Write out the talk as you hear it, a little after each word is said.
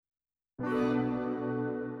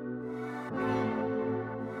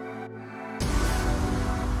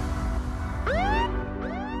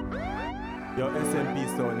Yo, SMP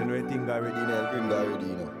sound, you know you think already now. Think already,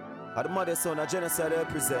 you know. At the mother son, a genocide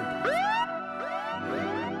represent.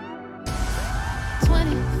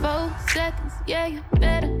 24 seconds, yeah, you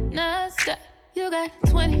better not stop. You got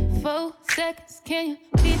 24 seconds, can you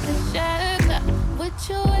beat the shot clock? What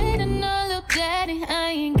you waiting on, little daddy?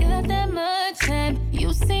 I ain't got that much time.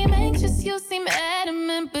 You seem anxious, you seem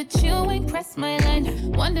adamant, but you ain't pressed my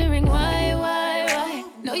line. Wondering why?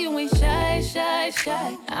 No, you ain't shy.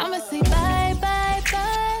 I'ma say bye,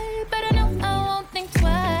 but I know I won't think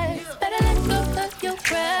twice. Better let go of your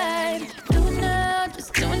pride. Do it now,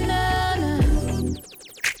 just do it now.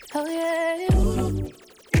 Oh yeah.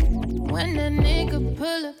 When that nigga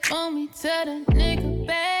pull up on me, tell that nigga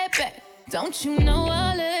back. Don't you know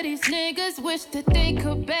all of these niggas wish that they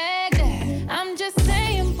could bag that? I'm just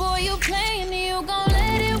saying, boy, you playing, you gon'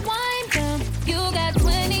 let it wind down. You got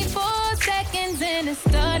 24 seconds and it's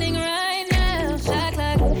starting right now. Shot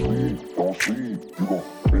clock. Don't sleep, you gon'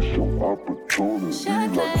 miss your opportunity.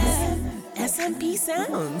 Shot clock. SMP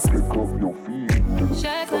sounds. Pick up your feet.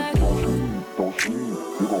 Shot clock. Don't sleep,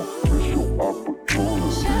 you gon' miss your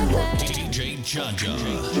opportunity. Shot clock. DJ Jaja.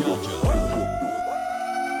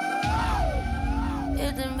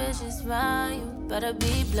 If them bitches round, you better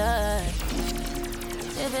be blood.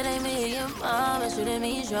 If it ain't me and your mom, it shouldn't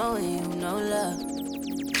be showing you no love.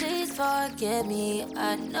 Please forgive me,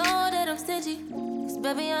 I know that I'm stingy. Cause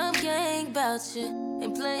baby, I'm gang about you.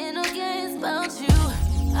 Ain't playing no games about you.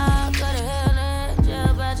 I got a hell in jail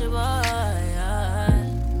about your boy. I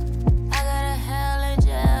got a hell in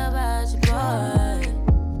jail about your boy.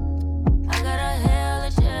 I got a hell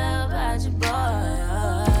in jail about your boy.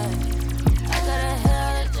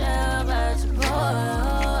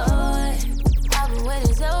 I've been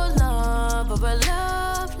waiting so long for a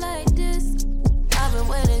love like this. I've been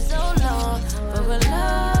waiting so long for a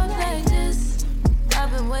love like this. I've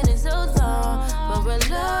been waiting so long for a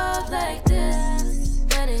love like this.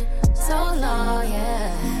 Waiting so long,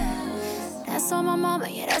 yeah. That's on my mama,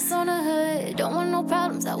 yeah, that's on the hood. Don't want no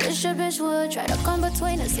problems, I wish a bitch would. Try to come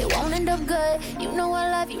between us, it won't end up good. You know I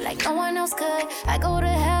love you like no one else could. I go to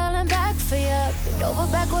hell and back for ya. Bend over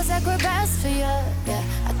backwards, acrobats for ya. Yeah,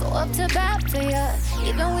 I go up to bat for ya.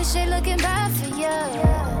 Even when shit looking bad for ya.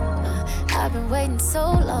 I've been waiting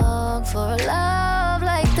so long for a love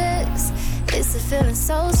like this. It's a feeling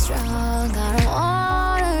so strong, I don't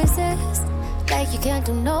wanna resist. Like you can't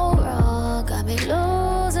do no wrong. Got me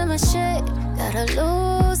losing my shit. Gotta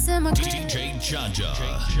lose in my DJ Jaja.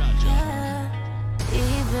 Yeah.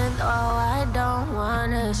 Even though I don't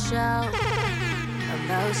wanna show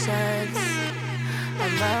emotions,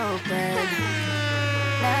 I'm open.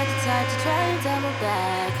 Not the type to try and double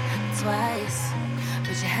back twice,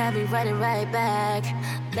 but you had me running right back.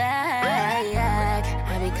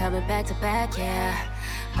 I be coming back to back, yeah.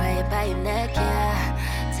 Play it by your neck, yeah.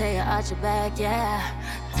 Tell you arch your back, yeah.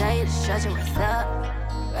 Tell you to stretch your wrist up.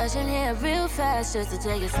 Rushing here real fast just to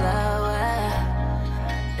take it slower.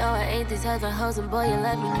 No, I ain't these other hoes, and boy, you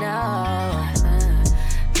let me know.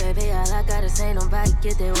 Baby, all I gotta say, nobody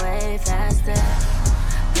get there way faster.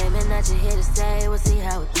 Claiming that you're here to stay, we'll see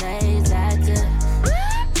how it plays after.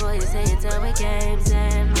 Boy, you say you're done with games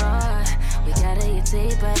and more. We gotta get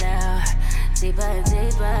deeper now, deeper and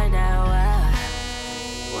deeper now.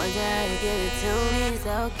 One day you give it to me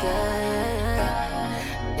so good.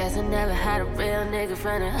 Guess I never had a real nigga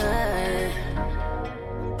from the hood.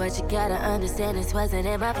 But you gotta understand this wasn't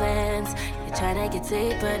in my plans. You're trying to get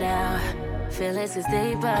deeper now. Feelings is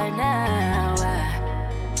deeper now.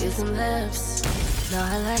 Give some lips. Know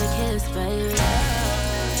I like to kiss, baby.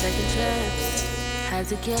 Taking trips. Had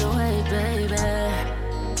to get away, baby.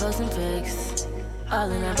 Posting pics. All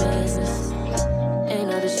in our business. Ain't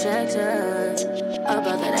no distraction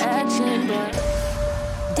about that action, but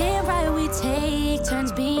damn right we take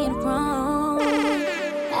turns being wrong.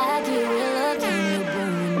 I get real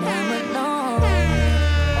accountable when I'm alone.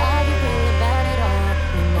 I get real about it all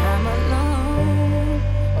when I'm alone.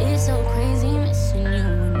 It's so crazy missing you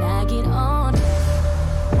when I get on.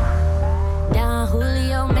 Don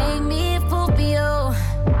Julio make me a Fulvio,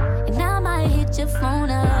 and I might hit your phone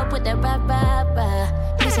up with that rah.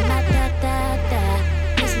 Missing my da.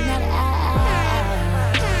 Missing that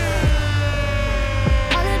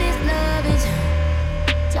All of this love is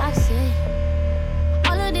toxic.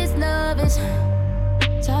 All of this love is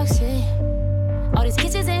toxic. All these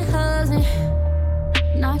kisses and hugs and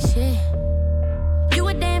knock shit. You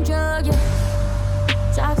a damn drug, you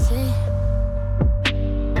toxic.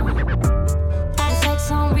 It's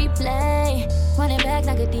sex on replay, running back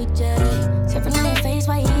like a DJ. Surfing on your face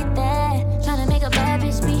while you eat that. Tryna make a bad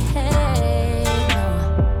bitch behave.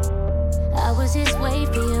 No, I was just wait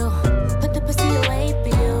for you. Put the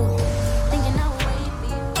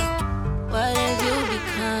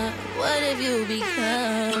you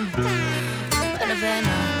become. But if I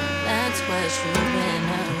know that's what you've been.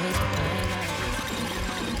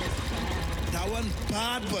 That one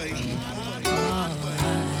bad boy.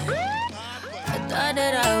 I thought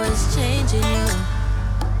that I was changing you.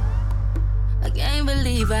 I can't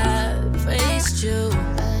believe I praised you.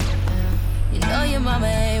 You know your mama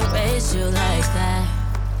ain't raised you like that.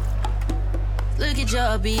 Look at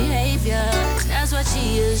your behavior. That's why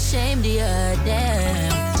she ashamed of you.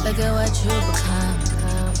 Damn. Look at what you become.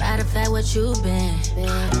 Matter of fact, what you've been.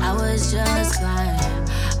 I was just blind.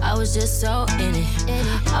 I was just so in it.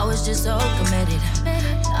 I was just so committed.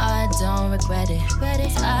 Now I don't regret it.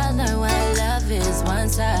 I learned what love is one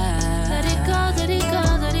time. Let it go, let it go,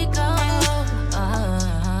 let it go.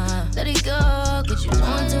 Let it go. Cause you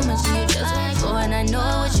doing too much and you just want to go. And I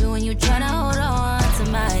know it's you and you tryna hold on to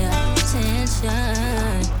my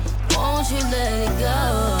attention. Won't you let it go?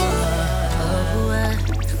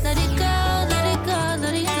 Let it go, let it go,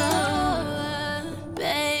 let it go.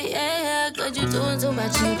 Babe, yeah, cause you doing too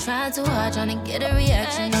much and you trying too hard, trying to get a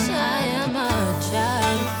reaction. I am a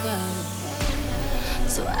child girl,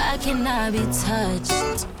 so I cannot be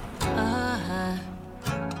touched.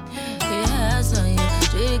 Yeah, so you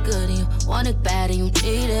treat it good and you want it bad and you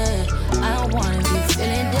cheat it. I don't wanna be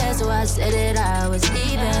feeling dead, so I said that I was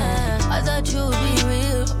leaving. I thought you would be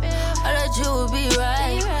real, I thought you would be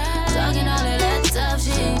right. Talking all of that tough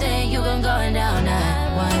shit, then you gon' going down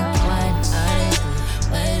that one.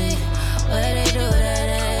 Where they do that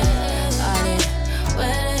at?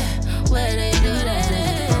 Where they do that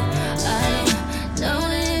at? I didn't know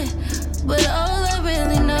it, but all I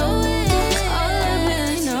really know is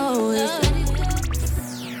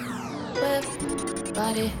whip,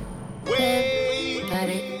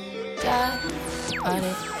 body, job,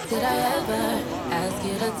 body. Did I ever ask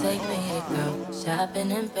you to take me to go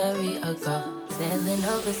shopping in Paris or go sailing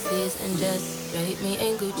overseas and just drape me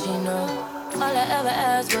in Gucci? No. All I ever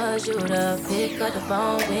asked was you to pick up the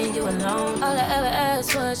phone when you alone. All I ever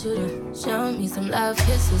asked was you to show me some love,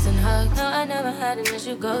 kisses and hugs. No, I never had an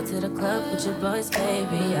issue. Go to the club with your boys,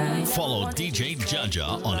 baby. Follow DJ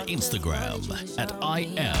Jaja on Instagram at I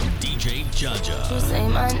am DJ Jaja. You say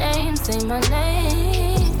my name, say my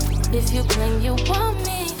name. If you claim you want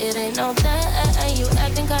me, it ain't no that. You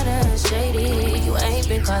acting kinda shady. You ain't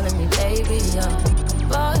been calling me baby, yo.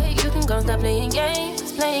 Boy, you can go stop playing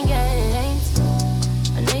games, playing games.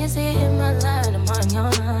 I know you see it in my line, I'm on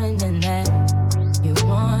your mind, and that you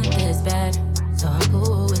want this bad, so I'm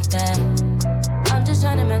cool with that. I'm just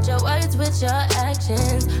trying to match your words with your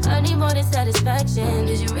actions. I need more than satisfaction.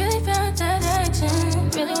 Did you really find that action?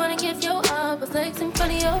 Really wanna give you all the flex in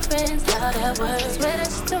front of your friends? How that works? Swear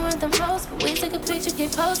that you're doing the most, but we take a picture,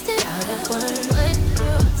 get posted. How that works? What you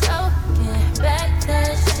talking? Back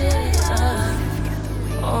that shit up.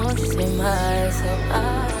 Won't you say my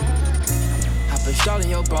I pushed all of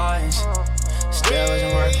your buttons, still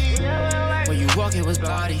wasn't working. When you walk, it was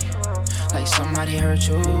bloody, like somebody hurt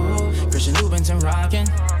you. Christian Louboutin rocking,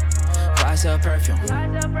 I sell perfume,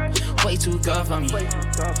 way too good for me.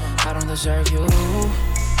 I don't deserve you.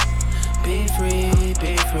 Be free,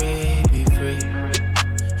 be free, be free.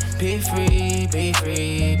 Be free, be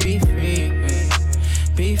free, be free.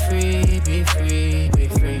 Be free, be free, be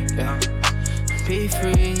free. Yeah. Be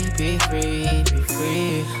free, be free, be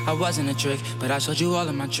free. I wasn't a trick, but I showed you all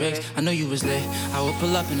of my tricks. I know you was lit. I would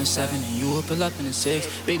pull up in a 7 and you would pull up in a 6.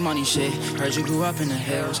 Big money shit, heard you grew up in the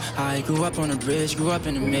hills. I grew up on a bridge, grew up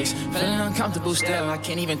in the mix. Feeling uncomfortable still, I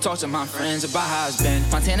can't even talk to my friends about how it's been.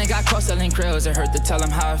 Montana got caught selling krills, it hurt to tell him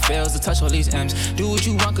how it feels to touch all these M's. Do what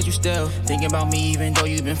you want cause you still thinking about me even though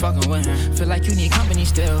you been fucking with him. Feel like you need company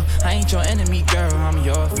still. I ain't your enemy girl, I'm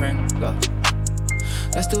your friend. Look.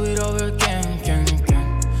 Let's do it over again.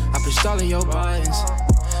 I pushed all of your buttons,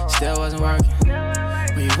 still wasn't working.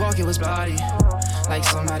 When you walk, it was bloody, like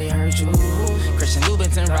somebody hurt you. Christian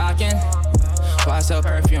Louboutin rocking, why I sell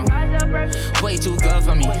perfume, way too good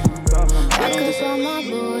for me. Back up on my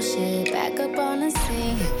bullshit, back up on the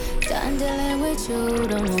scene. Done dealing with you,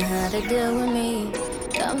 don't know how to deal with me.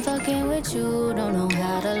 Done fucking with you, don't know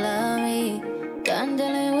how to love me. Done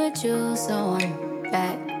dealing with you, so I'm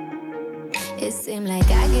back. It seemed like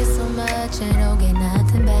I get so much and don't get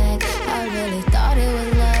nothing back. I really thought it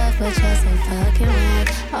was love, but you're so fucking whack.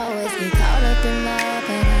 Always get caught up in love,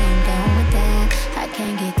 but I ain't down with that. I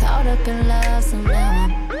can't get caught up in love, so now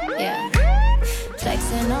I'm, yeah.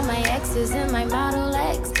 Flexing on my exes and my Model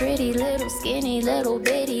X. Pretty little skinny little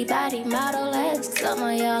bitty body Model X. Some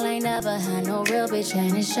of y'all ain't never had no real bitch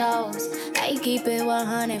and it shows. I keep it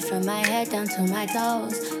 100 from my head down to my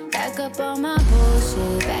toes. Back up on my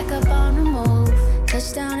bullshit, back up on the move.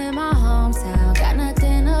 Touchdown in my hometown, got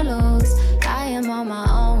nothing to lose.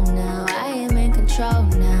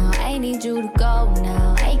 need you to go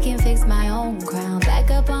now. I can fix my own crown.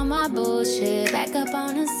 Back up on my bullshit, back up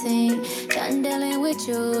on the scene. Done dealing with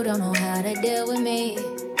you, don't know how to deal with me.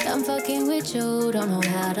 Done fucking with you, don't know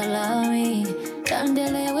how to love me. Done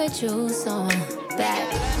dealing with you, so I'm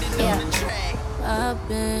back. Yeah. I've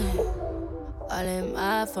been all in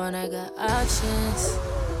my phone, I got options.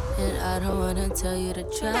 And I don't wanna tell you to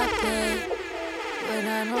drop it, but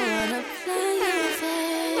I don't wanna play with it.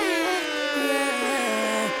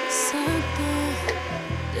 Yeah, something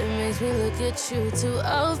that makes me look at you too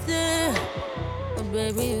often. But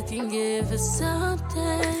baby, you can give us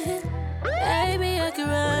something. Baby, I can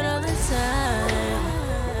run all the time.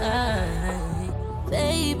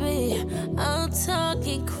 Baby, I'm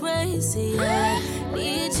talking crazy. I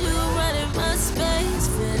need you running my space,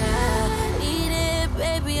 but I need it,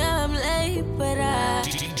 baby. I'm late, but I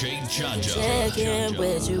DJ Jaja. check in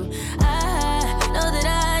with you. I know that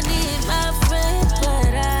I need my friend,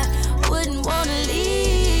 but I wouldn't wanna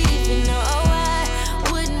leave. You know, I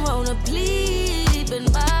wouldn't wanna bleed, but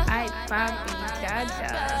my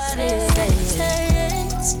Jaja.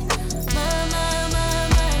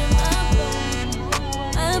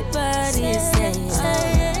 My body is saying.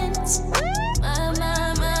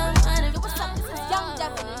 What's up? This is Young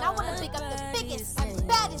Devin, and I want to pick up the biggest and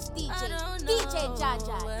baddest DJ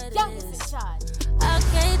Jaja, youngest in charge. I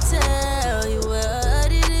can't tell you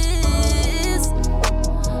what it is,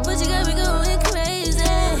 but you got me going crazy.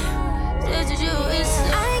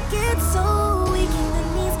 I get so weak in the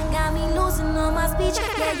knees, got me losing all my speech.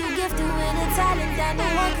 Yeah, you gifted with a talent that no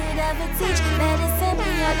one could ever teach. Better send me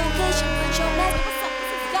your location, put your message. What's up?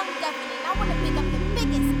 This is Young Devin, and I want to pick up the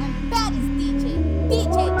biggest and baddest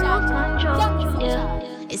DJ Jaja, youngest in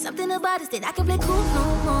charge. It's something about us that I can play cool no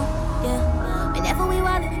more. Yeah, whenever we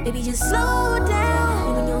want, baby, just slow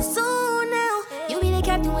down. You in your soul now. You be the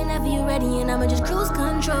captain whenever you're ready, and I'ma just cruise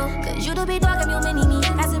control. Cause you the big dog, I'm your mini me.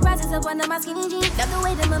 As it rises up under my skinny jeans, love the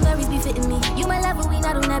way that my berries be fitting me. You my lover, we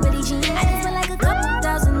not on that Billie Jean. I just spent like a couple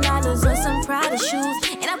 $1,000 on some Prada shoes,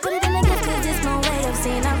 and I put it in a gift cause it's my way of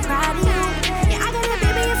saying I'm proud of you. Yeah, I got a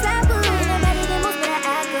baby, you're fat boo, and I'm better than most, but I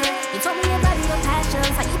act good. You told me about your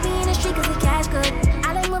passions, how you be in the street cause the cash good.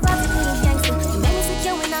 I like my vibes, little gangster. You make me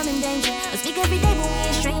secure when I'm in danger. I speak every day, but we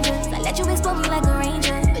ain't strangers. I let you explore me like a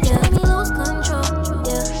ranger, but you let me lose control.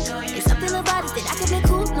 Yeah, it's something about us that I can be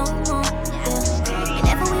cool no more. Yeah,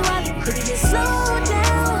 whenever we ride, baby, just slow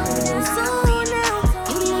down. Slow now.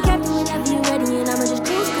 You be the captain whenever you're ready, and I'ma just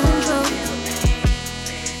cruise control.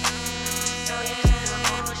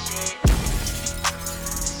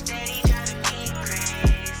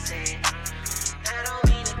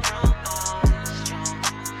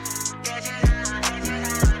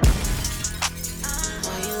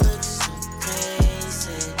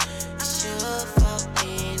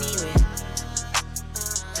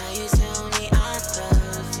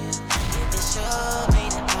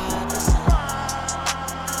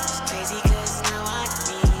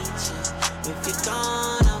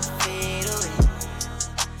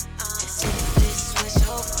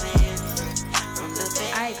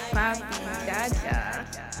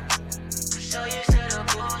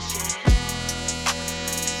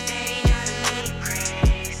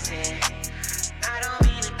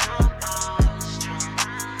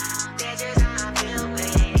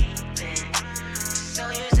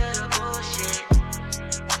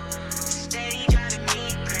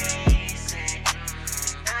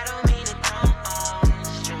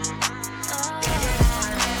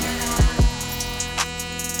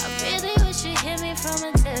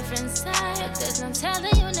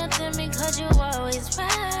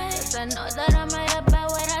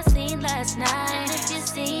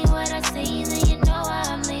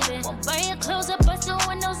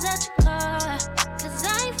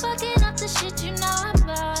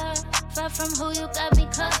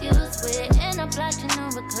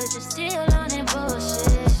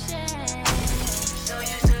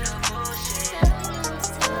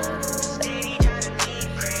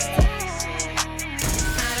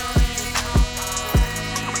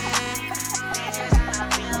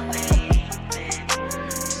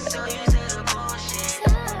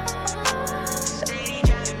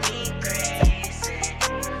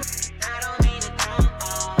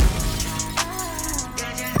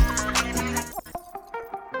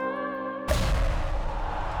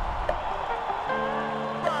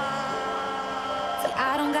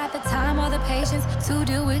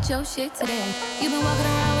 Your shit today. You've been walking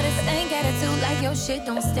around with a stank attitude like your shit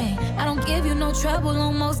don't stink. I don't give you no trouble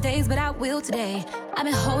on most days, but I will today. I've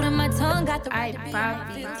been holding my tongue, got the right to be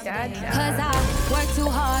cause I work too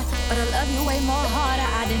hard, but I love you way more harder.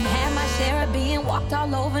 I didn't have my share of being walked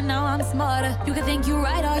all over, now I'm smarter. You can think you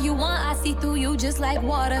right all you want, I see through you just like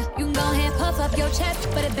water. You can go ahead, puff up your chest,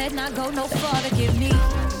 but it better not go no farther. Give me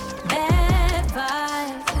bad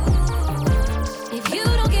vibes. If you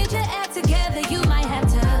don't get your act together, you might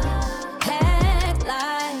have to act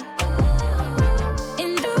like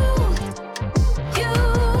and do you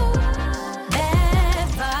bad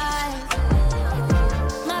vibes.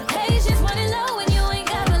 My patience running low and you ain't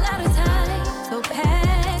got a lot of time, so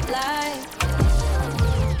pack like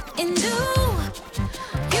and do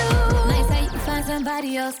you. Nice how you can find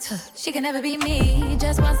somebody else too. She can never be me.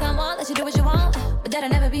 Just want someone that you do what you want, but that'll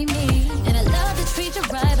never be me. And I love to treat you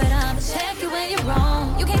right, but I'ma check you when you're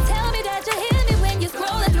wrong. You can't tell me that you hear me when you're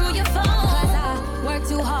scrolling through your phone. Cause I work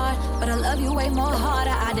too hard, but I love you way more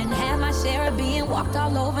harder. I didn't have my share of being walked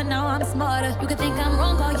all over, now I'm smarter. You can think I'm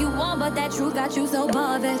wrong all you want, but that truth got you so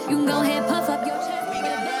bothered. You can go ahead, puff up your chest.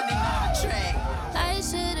 I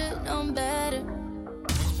should've known better.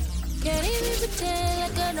 Can't even pretend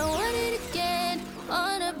like I don't want it again.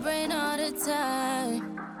 On the brain all the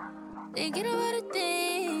time, thinking about the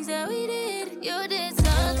things that we did. You did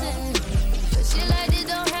something, but shit like this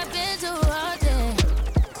don't happen too often.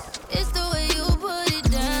 It's the way you put it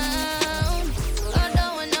down. I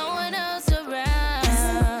don't want no one else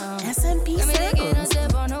around. SMP Got me taking a Sounds.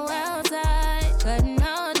 step on the wild side, cutting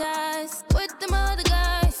all ties with them other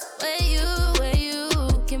guys. Where you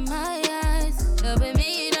look in my eyes, helping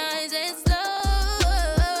me nice and slow.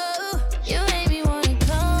 You made me wanna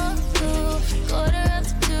come through, quarter up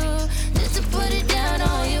to 2, just to put it down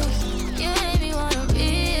on you. You made me wanna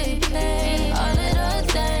replay all of the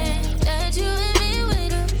things that you and me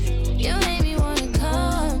went through. You made me wanna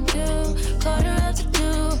come through, quarter up to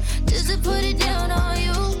 2, just to put it down on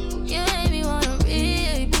you. You made me wanna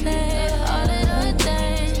replay all of the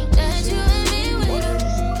things that you and me went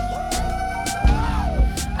through.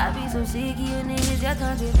 I be so sick of you niggas, that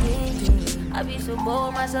contradiction. I be so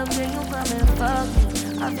bold myself, can you come and fuck me?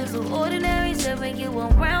 I feel so ordinary, so when you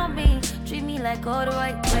around me. Treat me like all the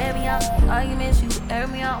right, wear me out. Arguments, you air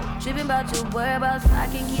me out. Tripping about your whereabouts. I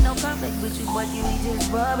can't keep no conflict with you, but you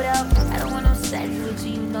just rub it out. I don't want no sex with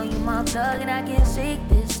you, you know you my thug, and I can't shake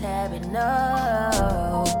this habit,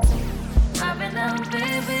 no. I've been down,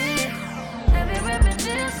 baby. Every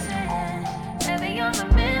reminiscing, every young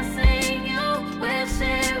missing you. Wish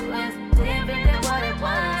it was different than what it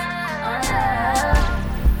was.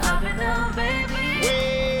 I've been down, baby.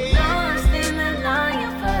 No, I'm stealing on you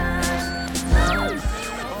first. No, I'm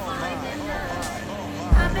stealing finding love.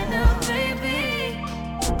 I've been down, baby.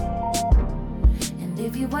 And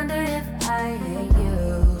if you wonder if I hate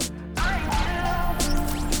you,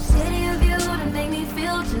 city of you to make me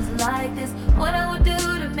feel just like this. What I would do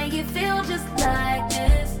to make you feel just like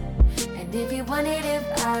this. And if you wondered if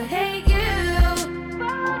I hate you,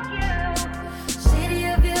 fuck you. City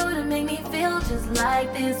of you to make me feel just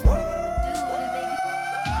like this. What would I do to make you?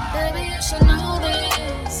 Baby, you should know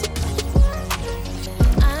this.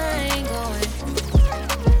 I ain't going,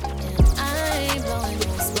 and I ain't blowing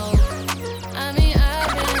no smoke. I mean,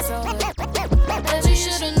 I've been sober, but you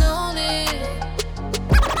should've known it.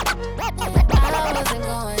 I wasn't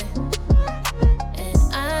going, and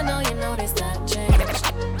I know you noticed that change,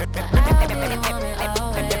 but I'll be the woman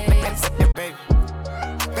always.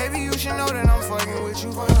 Baby, you should know that I'm fucking with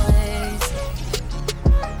you for Always,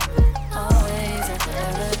 always, and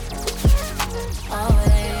forever.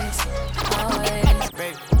 Always.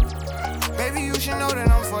 Baby, you should know that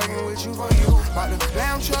I'm fucking with you for you. Bought the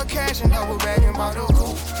lamb truck cash and double back and bought the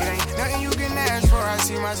coupe. It ain't nothing you can ask for, I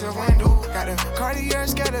see myself undo. Got the Cartier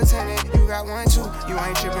skeleton and you got one too. You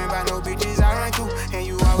ain't tripping by no bitches I run through. And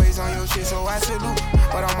you always on your shit, so I salute.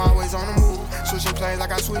 But I'm always on the move. Switching plays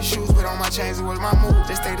like I switch shoes, but on my chains it was my move.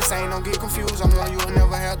 Just stay the same, don't get confused. I'm one you'll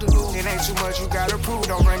never have to lose. It ain't too much you gotta prove.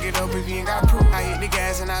 Don't bring it up if you ain't got proof. I hit the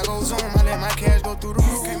gas and I go zoom. I let my cash go through the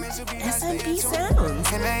roof. SMP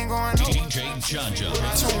Sounds. And they ain't going DJ Jaja.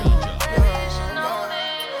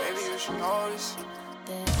 Baby, you should know this.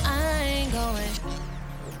 That I ain't going,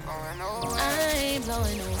 I ain't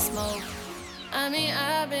blowing no smoke. I mean,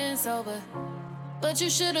 I've been sober, but you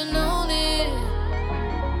should've known it.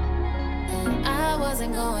 And I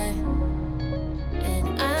wasn't going,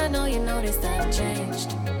 and I know you noticed I've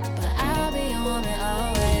changed, but I'll be your woman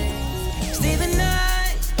always. Stay the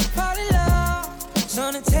night, fall in love, it's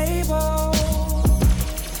on the table.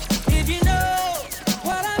 If you know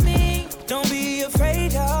what I mean, don't be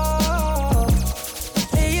afraid of.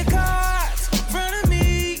 Lay your cards in front of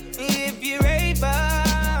me if you're able.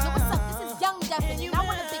 Yo, what's up? This is Young Devin, and I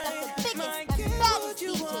want to pick up the biggest and baddest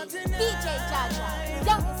DJ, DJ Jaja,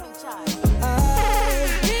 youngest in charge.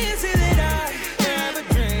 Is it that I have a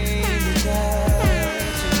dream to tell?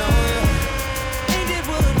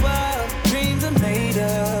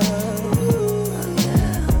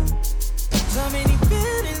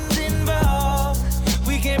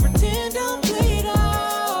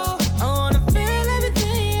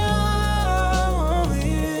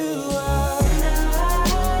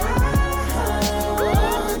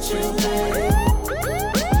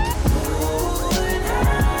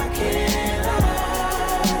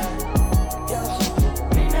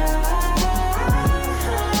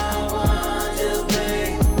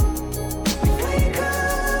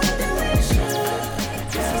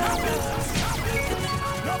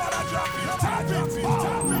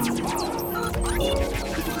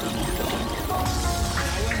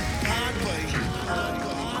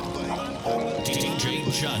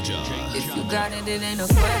 Jaja. If you got it, it ain't a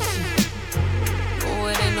question. Oh,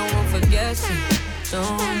 it ain't no room for guessing. No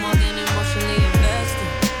more than emotionally invested.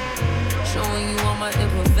 Showing you all my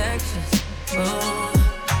imperfections. Oh,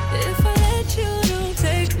 if I let you, don't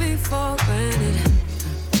take me for granted.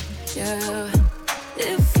 Yeah.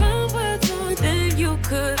 If I'm worth more than you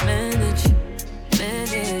could manage,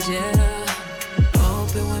 yeah.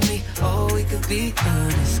 Open with me, oh, we could be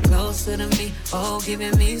honest. Closer to me, oh,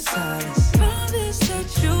 giving me silence. Promise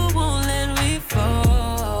that you won't let me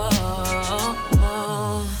fall.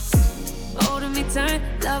 Holding me tight,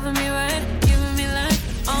 loving me right, giving me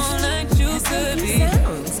life, all like you could be.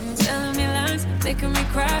 Telling me lies, making me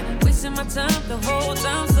cry, wasting my time the whole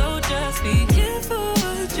time. So just be careful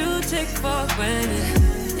what you take for granted,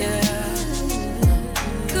 yeah.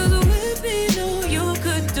 Cause with me, no, you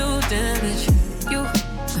could do damage.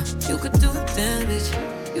 You could do damage.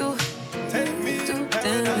 You do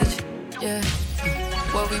damage, yeah.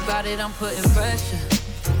 Worry about it, I'm putting pressure.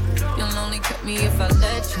 You'll only cut me if I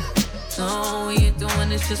let you. No, what you're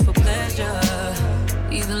doing is just for pleasure.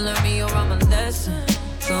 Either learn me or I'm a lesson.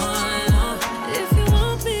 Going on. If you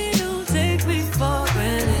want me, don't take me for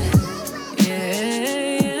granted.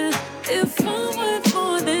 Yeah. If I'm worth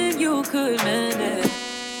more than you could manage.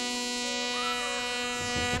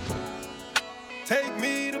 Take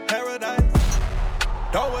me to paradise.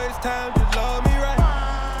 Don't waste time, just love me right.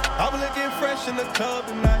 I'm looking fresh in the club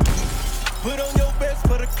tonight. Put on your best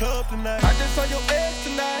for the club tonight. I just saw your ex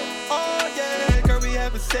tonight. Oh yeah, girl, we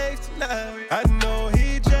having sex tonight. I know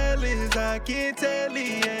he jealous, I can tell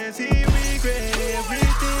he is. He regret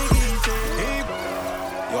everything he said.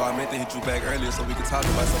 Yo, I meant to hit you back earlier so we could talk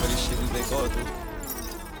about some of this shit we've been going through.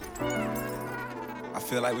 I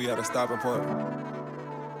feel like we at a stopping point.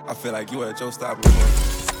 I feel like you at your stopping point.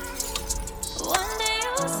 One day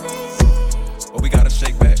you'll see. But we gotta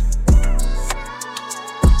shake back. Set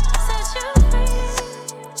you free.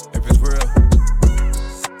 If it's real.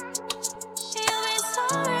 You'll be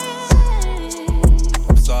sorry.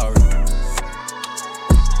 I'm sorry.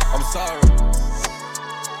 I'm sorry.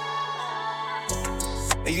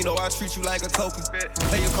 And you know I treat you like a token.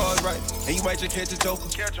 Play your cards right, and you might just catch a joker.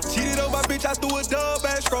 Cheated on my bitch, I threw a dub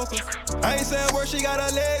ass stroker. I ain't saying where she got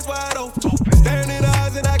her legs wide open. Staring in her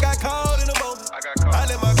eyes and I got caught in a moment. I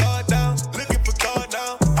let my guard down, looking for God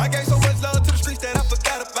now. I gave so much love to the streets that I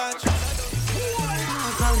forgot about you.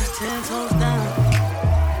 I'm probably 10 toes down.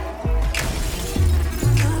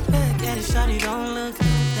 Look back at it, shawty, don't look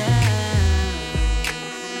down.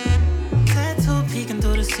 Tattoo peeking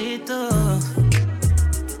through the see-through.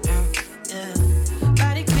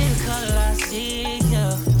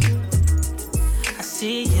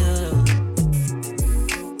 See you.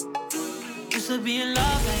 Used to be in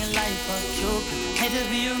love, ain't like fuck you. Hate to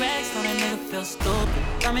be a rag, so that nigga feel stupid.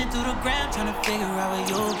 Coming through the gram, trying to figure out where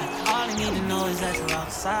you been. All I need to know is that you're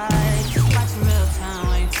outside. Watching real time,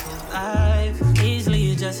 wait till live.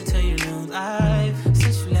 Easily adjusted to your new life.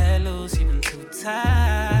 Since you let loose, you been too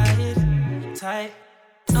tight.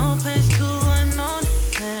 No place to unknown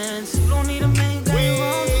plans. You don't need a man, got your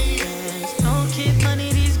own plans. No kid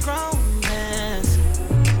money, these grown.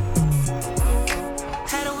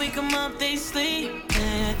 Come up, they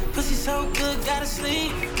sleepin'. Pussy so good, gotta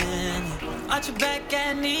sleep in. Arch your back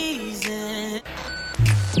at knees in.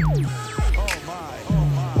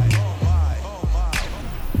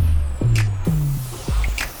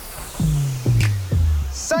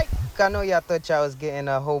 Psych! I know y'all thought y'all was getting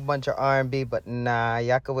a whole bunch of R&B, but nah,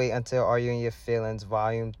 y'all can wait until Are You in Your Feelings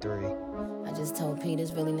Volume 3. I just told Pete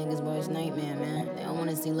it's really niggas' worst nightmare, man. They don't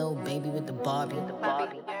wanna see little baby with the Barbie.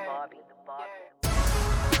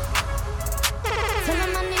 Tell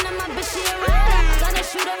him I need my bitch, she a rider. Got a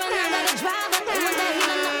shooter and I got a driver. They want that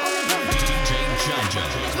heat, I'm the only provider.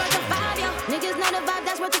 That's worth a 5, yo. Niggas know the vibe,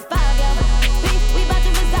 that's worth a 5, yo. Beef, we bout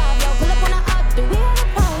to resolve, yo. Pull up on the up, do we have a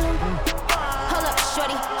problem? Hold up,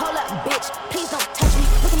 shorty, hold up, bitch. Please don't touch me.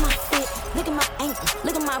 Look at my feet, look at my ankle,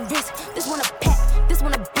 look at my wrist. This one a pack, this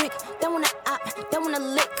one a brick. That one a op, that one a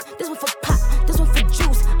lick. This one for pop, this one for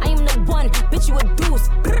juice. I am the one, bitch, you a deuce.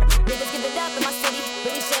 Niggas give it up in my city.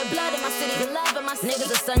 Really shed blood in my city. The love in my city. Niggas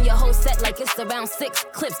will stun your whole set like it's around 6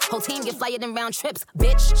 clips. Whole team get flyer than round trips.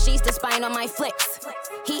 Bitch, she's the spine on my flicks.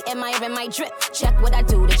 He admiring my drip. Check what I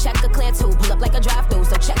do, the check a clear too. Pull up like a drive-through,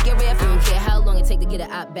 so check your rear view. I don't care how long it take to get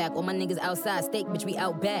an op back. All my niggas outside, steak, bitch, we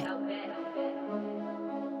out back.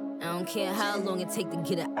 I don't care how long it take to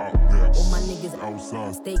get it out. All my niggas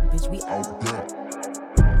outside, steak, bitch, we out back.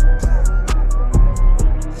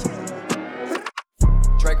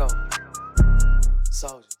 Draco,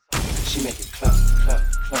 Soldier. She make it clap, clap,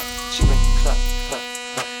 clap. She make it clap, clap,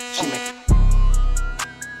 clap. She make it.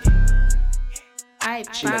 Alright,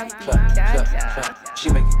 She make it clap, clap, clap. She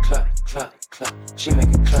make it clap, clap, clap. She make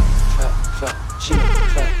it clap, clap, clap. She make it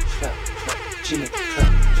clap, clap, clap. She make it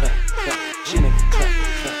clap, clap, clap. She make it clap,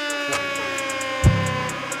 clap, clap.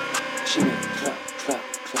 She make it clap, clap,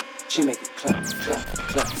 clap. She make it clap, clap,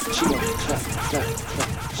 clap. She make it clap, clap, clap.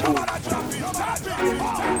 She make it clap.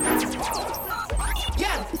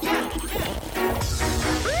 Yeah, yeah.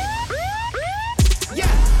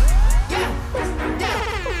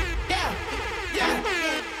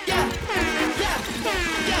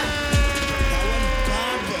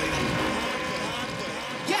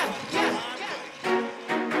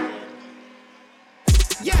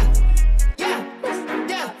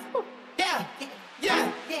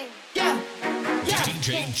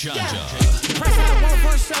 DJ Janja. Price I want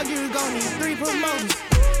for a show, you gon' need 3 promoters.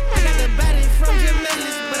 I got the body from Jim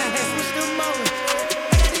Ellis, but I had switched them over.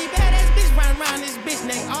 I got these badass bitch round this bitch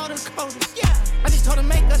named all the coders. I just told her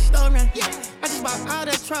make a story. I just bought all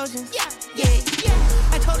the Trojans.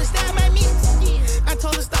 I told her style my mix. I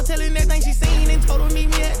told her stop telling everything she seen and told her meet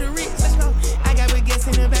me at the Ritz. Let's go. I got baguettes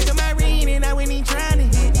in the back of my ring and I went in trying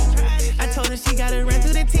to hit. I told her she gotta run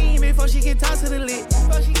through the team before she can talk to the lit.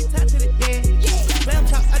 Lamb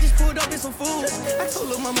chop, I just pulled up in some food. I told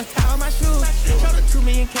little mama tie on my shoes. Showed her 2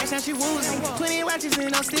 million cash, now she woozing. 20 watches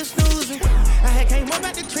and I'm still snoozing. I had came up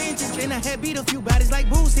out the trenches, and I had beat a few bodies like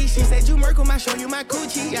Boosie. She said you Merkle, I show you my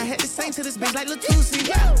coochie. I had to sing to this bitch like Latusi.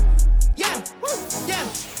 Yeah, yeah, yeah,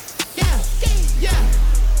 yeah, yeah,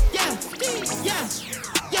 yeah, yeah,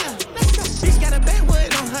 yeah. Bitch got a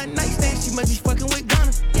backwood on her nightstand. She must be fucking with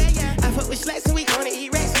Ghana. I fuck with slacks and we gonna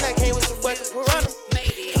eat racks, and I came with some fucking piranhas.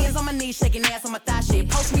 Hands on my knees, shaking ass on my thigh shit.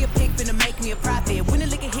 Post me a pic, finna make me a profit. When the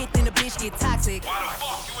liquor hit, then the bitch get toxic. Why the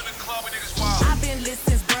fuck you in the club and niggas wild? I've been lit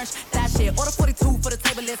since brunch, that shit. Order 42 for the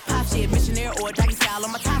table, let's pop shit. Missionaire or doggy style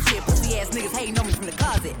on my top shit. Pussy ass niggas hating on me from the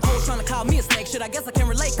closet. Hoes tryna call me a snake, shit. I guess I can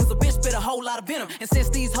relate, cause a bitch spit a whole lot of venom. And since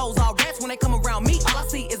these hoes all rats, when they come around me, all I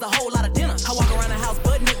see is a whole lot of dinner. I walk around the house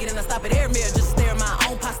butt naked and I stop at air mirror just to stare at my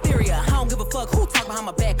own posterior. I don't give a fuck who talk behind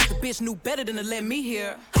my back, cause the bitch knew better than to let me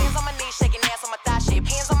hear. Hands on my knees, shaking ass on my thigh shit.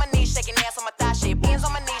 Hands on my knees, shaking ass on my thigh shit. Hands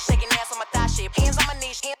on my knees, shaking ass on my thigh shit. Hands on my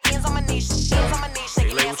knees, hands on my knees, hands on my knees,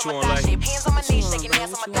 shaking ass on my thigh shit. Hands on my knees, shaking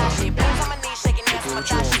ass on my thigh shit. Hands on my knees, shaking ass on my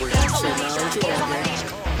thigh shit. Hands on my knees, hands on my knees.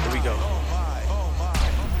 Here we go.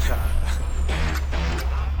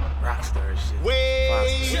 Rockstar shit.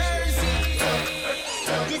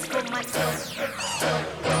 This for my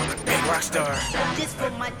big rockstar. This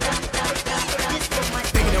for my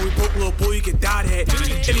Thinking that we broke, little boy, you can die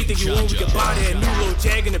that. Anything you want, we can buy that. New little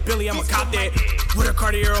Jag in the Billy, I'ma cop that. With a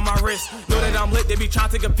Cartier on my wrist, know that I'm lit, they be trying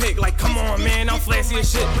to take a pic. Like, come on, man, I'm flashy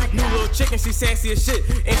as shit. New little chicken, she sassy as shit.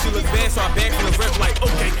 And she look bad, so I bag from the rip. Like,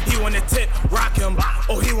 okay, he want a tip, rock him.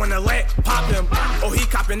 Oh, he want a lat, pop him. Oh, he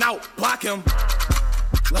copping out, block him.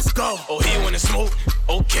 Let's go. Oh, he wanna smoke?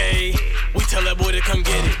 Okay. We tell that boy to come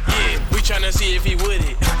get it. Yeah, we tryna see if he with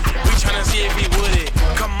it. We tryna see if he with it.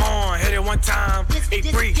 Come on, hit it one time.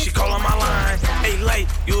 8-3, she call on my line. 8 late,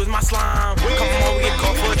 you was my slime. Come on, we get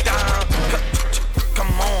caught for a dime.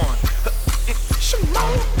 Come on.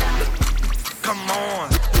 Come on.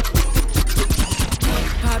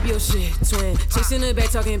 Pop your shit, twin. Chicks in the back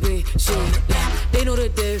talking big shit. Yeah, they know the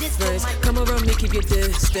difference. Come around me, keep your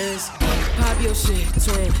distance. Pop your shit,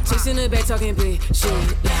 twin. Chicks in the back talking big shit.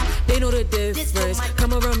 Yeah, they know the difference.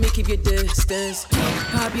 Come around me, keep your distance.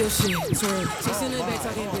 Pop your shit, twin. Chicks in the back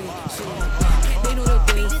talking big shit. They know the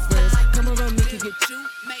difference. Come around me, keep your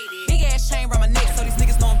big ass chain around my neck, so these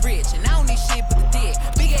niggas know I'm rich. And I don't need shit but the dick.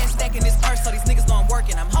 Big ass stack in this purse, so these niggas know I'm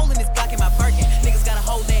working. I'm holding this Glock in my Birkin. Niggas gotta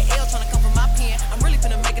hold that L, tryna come from my pen. I'm really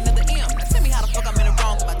finna make another M. Now tell me how the fuck I'm in the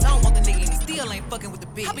wrong if I don't want the nigga and he still ain't fucking with the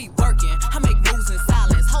bitch. I be working, I make moves in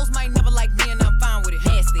silence. Hoes might never like me and I'm fine with it.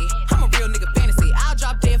 Nasty, I'm a real nigga fantasy. I'll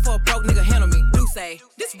drop dead for a broke nigga, handle me. Do say,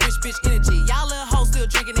 this rich bitch energy. Y'all little hoes still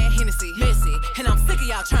drinking that Hennessy. Messy, and I'm sick of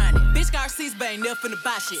y'all trying it. Bitch Garcia's but ain't never finna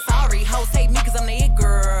buy shit. Sorry, hoes hate me cause I'm the it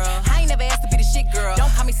girl. I ain't never asked to be the shit girl.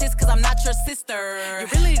 Don't call me sis cause I'm not your sister. You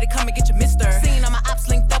really need to come and get your mister. Seen all my ops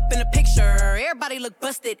linked up in a picture. Everybody look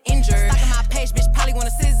busted, injured. Stalking my page, bitch probably want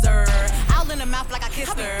a scissor. All in the mouth like I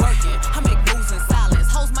kissed her. Working, I make moves in silence.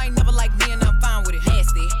 Hoes might never like me and I'm fine with it.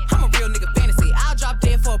 Nasty, I'm a real nigga fantasy. I'll drop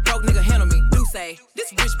dead for a broke nigga, handle me. Do say,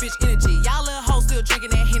 this rich bitch energy. Y'all little hoes still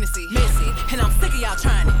drinking that Hennessy. Messy, and I'm sick of y'all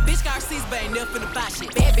trying it. Bitch Garcia's but ain't never finna buy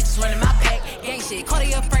shit. Bad bitches running my pack, gang shit.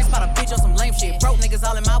 Cartier frames spot a bitch on some lame shit. Broke niggas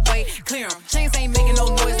all in my way, clear 'em. Chains ain't making no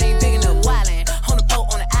noise, ain't big enough. Wildin', on the boat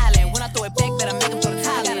on the island. When I throw it back, better make him throw the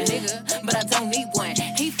tile. I got a nigga, but I don't need one.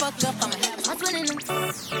 He fucked up, I'ma have him. I'm winning them.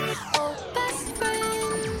 Oh, best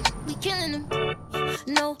friend, we killing them.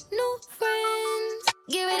 No new friends,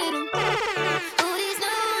 get rid of them. Who these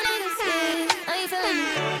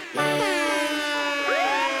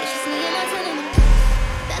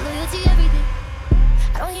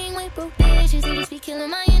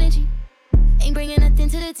Ain't bringing nothing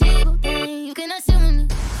to the table, then you cannot sit with me.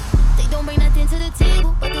 They don't bring nothing to the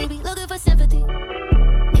table, but they be looking for sympathy.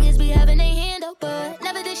 Niggas be having their hand up, but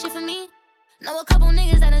never did shit for me. Know a couple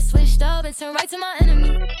niggas that done switched up and turned right to my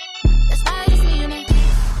enemy. That's why it's me and them.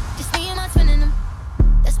 Just me and my twin in them.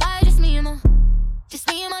 That's why it's me and them. Just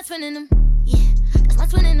me and my twin in them. Yeah, that's my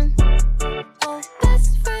twin in them. Oh,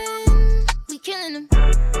 best friend, we killing them.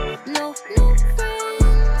 No new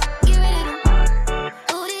friends, get rid of them.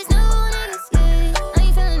 Oh, these new niggas, yeah, I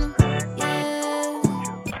ain't feeling them.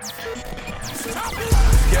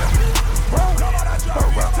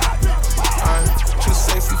 I'm too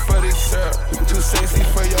sexy for this girl, too sexy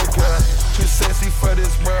for your girl, too sexy for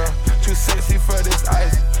this world, too sexy for this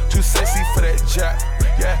ice, too sexy for that jack.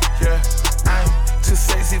 Yeah, yeah. I'm too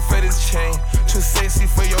sexy for this chain, too sexy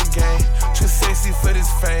for your game, too sexy for this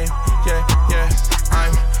fame. Yeah, yeah.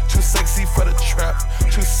 I'm too sexy for the trap,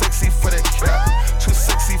 too sexy for that cap, too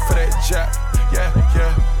sexy for that jack. Yeah,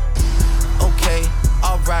 yeah. Okay,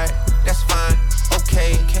 alright, that's fine.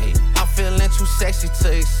 Okay, I'm feeling too sexy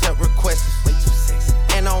to accept requests. Way too sexy.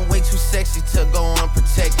 And I'm way too sexy to go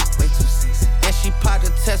unprotected. Way too sexy. And she popped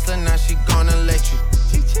a Tesla, now she gonna let you.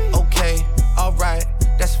 Okay, alright,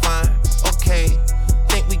 that's fine. Okay,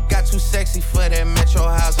 think we got too sexy for that metro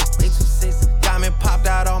housing. Way too sexy. Diamond popped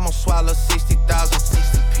out, almost swallowed 60,000.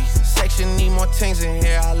 60 pieces. Section need more things in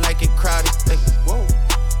here, I like it crowded. Hey, whoa,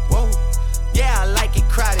 whoa. Yeah, I like it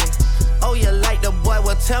crowded. Oh, you like the boy?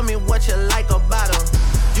 Well, tell me what you like about him.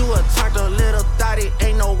 You a turned a little thotty,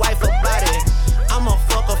 ain't no wife about it. I'ma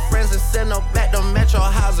fuck her friends and send her back to metro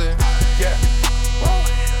housing. Yeah.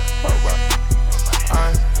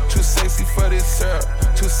 I'm too sexy for this girl,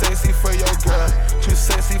 too sexy for your girl, too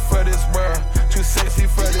sexy for this world, too sexy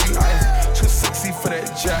for this ice, too sexy for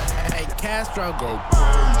that jack. Hey, Castro go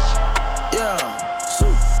crazy. Yeah,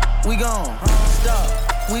 we gone. Stop,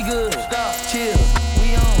 we good. Stop, chill,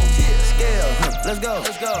 we on. Scale, let's go.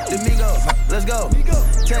 Domingo, let's go.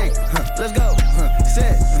 Take, let's go.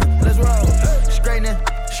 Set, let's roll. Straightening.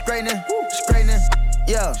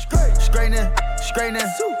 Yeah, straightening.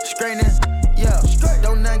 Yeah,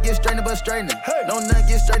 don't nothing get strained but straightening. Don't nothing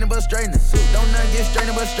get strained but straightening.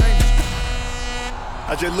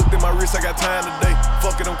 I just looked at my wrist, I got time today.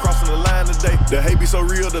 Fuck it, I'm crossing the line today. The hate be so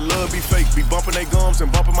real, the love be fake. Be bumping they gums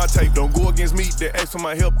and bumping my tape. Don't go against me, they ask for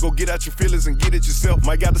my help. Go get out your feelings and get it yourself.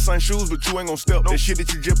 Might got the same shoes, but you ain't gon' step. That shit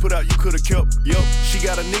that you just put out, you could've kept. Yup, she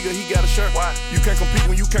got a nigga, he got a shirt. Why? You can't compete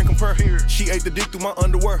when you can't compare. She ate the dick through my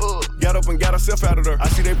underwear. Got up and got herself out of there. I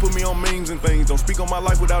see they put me on memes and things. Don't speak on my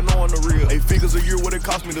life without knowing the real. 8 figures a year, what it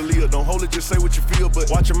cost me to live. Don't hold it, just say what you feel. But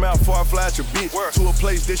watch your mouth before I fly at your bitch. To a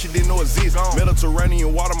place that she didn't know exists. Mediterranean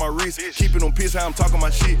water my wrist. Keeping on piss how I'm talking my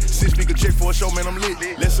shit. 6-figure check for a show, man, I'm lit.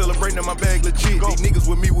 Let's celebrate now, my bag legit. These niggas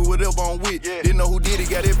with me with whatever I'm with. Didn't know who did it,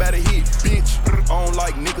 got everybody hit. Bitch, I don't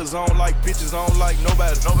like niggas, I don't like bitches, I don't like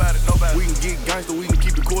nobody. We can get gangster, we can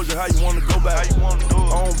keep the cordial how you wanna go back. I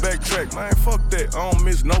don't backtrack, man, fuck that. I don't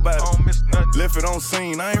miss nobody. Left it on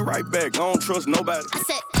scene, I ain't right back. I don't trust nobody. I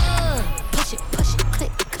said, push it,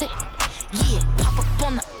 click. Yeah, pop up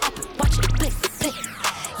on the upper, watch it, click.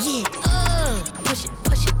 Yeah, push it,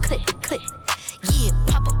 click. Yeah,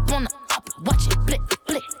 pop up on the upper, watch it, blick.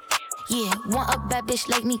 Yeah, want a bad bitch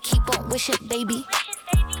like me, keep on wishing, baby.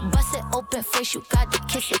 Bust it open first, you gotta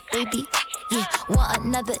kiss it, baby. Yeah, want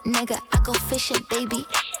another nigga, I go fishing, baby.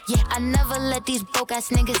 Yeah, I never let these broke ass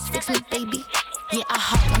niggas fix me, baby. Yeah, I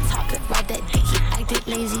hop on top and ride that dick, he acted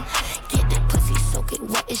lazy. Get that pussy, soak it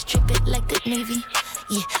wet, it's dripping like the Navy.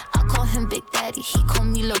 Yeah, I call him Big Daddy, he call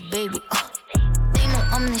me Lil Baby. They know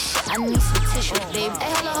I'm the shit, I need some tissue, baby.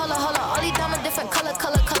 Hey, holla, all these diamonds different color.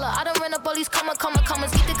 I done ran up all these commas.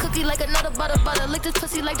 Eat the cookie like another butter. Lick this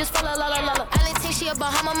pussy like just fella, la. I ain't think she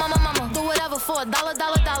about how my mama. Do whatever for $1.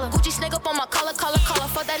 Gucci snake up on my collar.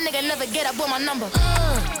 Fuck that nigga, never get up with my number.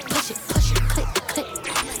 Push it, click.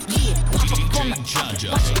 Yeah, pop up on the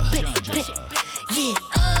watch it, blick. Yeah,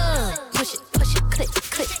 push it, click.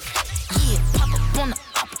 Yeah, pop up on the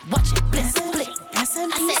watch it, blick.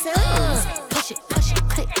 SMB sounds. Push it,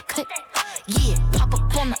 click. Yeah, pop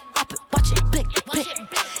up on the watch it, blick.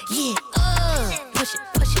 Yeah, push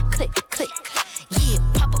it, click. Yeah,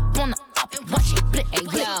 pop up on the watch it, blick. Hey,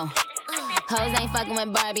 yo. Hoes ain't fucking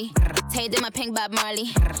with Barbie. Tay did my pink Bob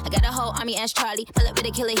Marley. I got a whole army as Charlie. Pull up with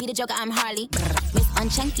a killer, he the Joker, I'm Harley. Miss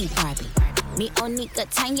Unchunky Barbie. Me Onika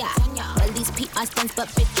Tanya. Well, these PR stunts, but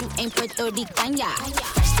bitch, you ain't Puerto Rican.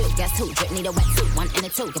 Fresh suit, guess who? Drip need a wetsuit, 1 and a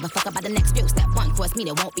 2. Give a fuck about the next view. Step 1, cross me,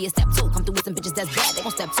 there won't be a step 2. Come through with some bitches that's bad, they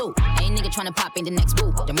gon' step 2. Ain't nigga tryna pop in the next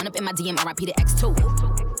boo. Then run up in my DM, RIP the X2.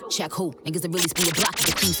 Check who? Niggas that really speed a block,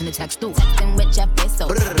 the keys in the text through. Texting with Jeff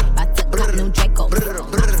Bezos. About to cop new Draco.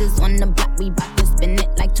 Boxes on the block, we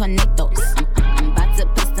tornadoes. I'm about to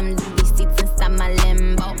put some Louis seats inside my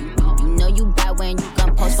limbo. You know you bad when you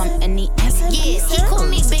gon' post from any angle. Yeah, he call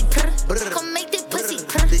me Big Purr. Come make this pussy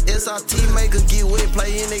purr. The SRT maker get wet,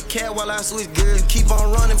 play in that cat while I switch gears. Keep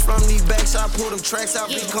on running from these backs, I pull them tracks out,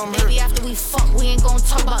 yeah, become baby, her. after we fuck, we ain't gon'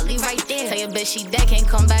 talk about Lee right there. Tell your bitch she dead, can't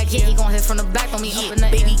come back. Yeah, he gon' hit from the back on me. Yeah, up in the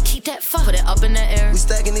baby, air. Keep that fuck, put it up in the air. We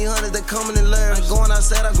stacking these hundreds, they coming in layers. Going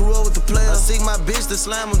outside, I grew up with the players. I seek my bitch to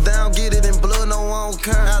slam them down, get it in blood, no one don't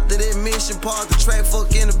care. After that mission, park the track,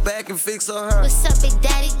 fuck in the back and fix her. What's up, big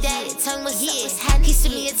daddy, daddy? Tell me what's up, what's happening. He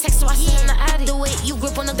sent me a text, so I sent him the addy. The way you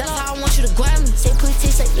grip on the that's how I want you to grab me. Say pussy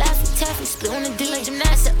taste like Laffy Taffy, split on the D like gymnastics.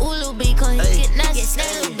 I said, ooh, little B, cause he get nasty. That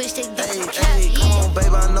little bitch, they get the trap. Come on,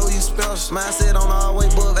 baby, I know you special. Mindset on all way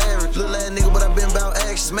above average. Little ass nigga, but I been about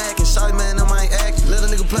action. Smacking, shawty man, them ain't acting. Let a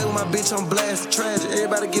nigga play with my bitch on blast. Tragic,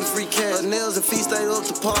 everybody get free cash. But nails and feet stay up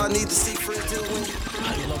to par. I need to see free till when you.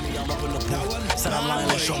 How you love me, I'm up in the booth. Said I'm lying,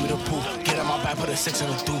 they show me the proof. Get on my back, put a 6 in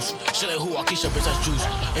the deuce. Shit like who, I keep your bitch as juice.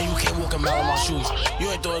 And you can't walk a mile on my shoes. You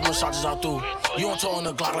ain't throwing no shots as I do. You don't toe on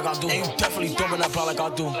the Glock like I do. And you definitely dumping that block like I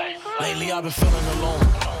do. Lately I've been feeling alone,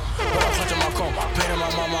 but I'm clutching my comb. Paying my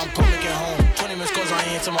mama, I'm coming get home. 20 missed calls, I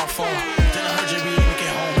ain't answer my phone. Then I heard JB and get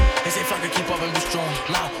home. They say fuck it, keep up and be strong.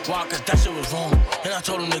 Nah, why? Cause that shit was wrong. And I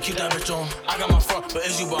told him to keep that bitch on. I got my front, but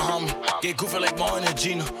it's you behind me. Get goofy like Martin and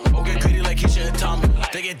Gina. Or get greedy like Keisha and Tommy.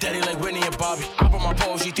 They get daddy like Whitney and Bobby. I put my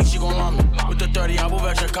pole, she thinks she gon' line me. With the 30, I move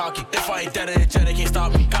extra cocky. If I ain't dead in the jet, they can't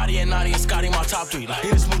stop me. Gotti and Naughty and Scotty, my top 3. Like, he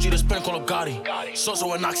the smoochie, the spin, call up Gotti.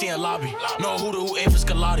 So and Noxie and Lobby. No who ain't for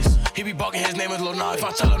Scalatis. He be bugging, his name is Lil Nas. If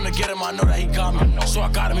I tell him to get him, I know that he got me. So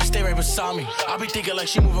I got him, he stay right beside me. I be thinking like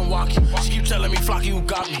she moving walkie. She keep telling me, Flocky, who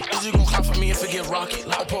got me? Is you gon' clap for me if it get rocky?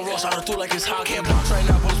 Like Paul Ross, I done through like it's hot. Can't box right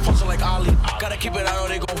now, but it's punching like Ali. Gotta keep it, I know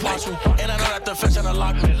they gon' watch me. And I know that the fence tryna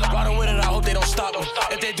lock me. Riding with it, I hope they don't stop me.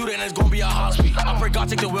 If they do, then it's gon' be a hospital. I pray God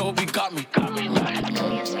take the wheel, hope he got me.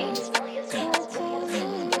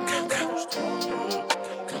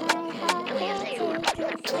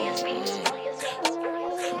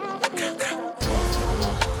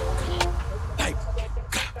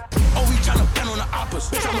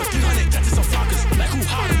 Bitch, I'm a 300 catches some flockers. Like who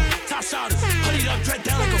hotter? Top shotters. Hoodie up, dread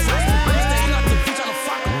down like a freshman. Staying out the beach on a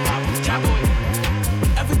flock. Pop, chopper.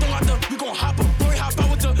 Everything out the, we gon' hop em. Boy, hop out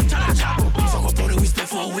with the China chopper. Fuck up, bro, we spit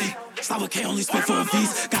for a week. Slava K only spit for a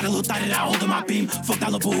V's. Got a little thigh that I hold in my beam. Fuck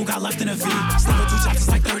that little boo who got left in a V. Slava 2 chops is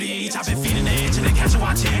like 30 each. I been feeding the itch and they catch a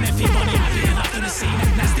watch here. And if he money, I been left in the scene.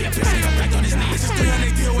 Nasty up, bitch, nigga back on his knees. It's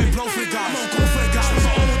 300 deal with blow for the guys. No cool for the guys. I'm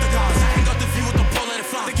on with the guys. I ain't got the V with the pole, let it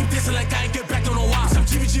fly. They keep dissing like I ain't get back, don't know why.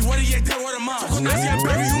 GBG, what do you dead word of mine? So nasty, I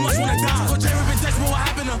baby, you must wanna die. So Jerry been dead, what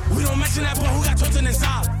happened to? We don't mention that boy who got tortured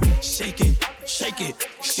inside. Shake it, shake it,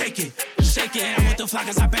 shake it, shake it. And with the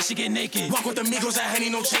flockers, I bet she get naked. Walk with the Migos and Henny,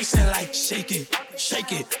 no chasing. Like shake it,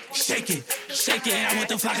 shake it, shake it, shake it. And with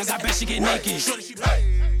the flockers, I bet she get naked.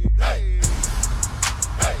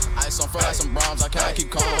 Ice on front like some Brahms, I can't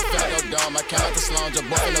keep calm. Feel like no dumb, I can't like the slums. Just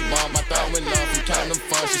book in the bomb, I thought with love. From counting them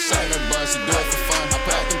funds, she shutting her bun, she do it for fun. I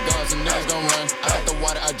pack them guns and niggas gon' run. I got the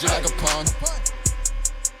water, I drink like a pond.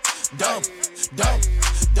 Dope, dope,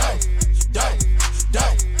 dope, dope,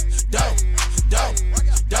 dope, dope, dope,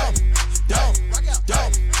 dope, dope,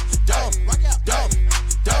 dope, dope,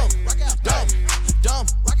 dope, dope, dope.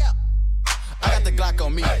 I got the Glock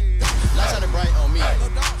on me, lights shining bright on me.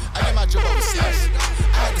 I get my drip overseas.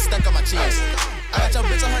 I had to stack on my cheese. I got your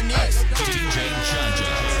bitch on her knees. DJ Janja.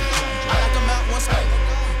 I like them out one spot.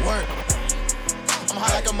 Word. I'm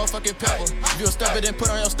high like a motherfucking pepper. If you a stepper, then put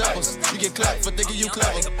on your steppers. You get clapped for thinking you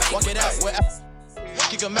clever. Walk it out with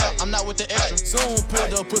kick him out, I'm not with the extra. Soon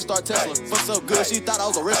pulled up, push start Tesla. Fuck so good, she thought I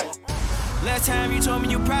was a wrestler. Last time you told me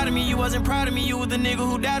you proud of me, you wasn't proud of me. You was the nigga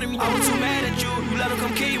who doubted me. I was too mad at you. You let him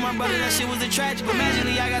come kill you, my brother. That shit was a tragic. But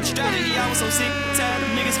magically, I got the strategy. I was so sick. Tired of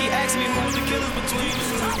niggas keep asking me who was the killers between you.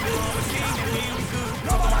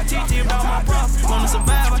 My TT about my profit. Wanna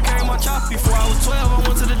survive, I carry my chop. Before I was 12, I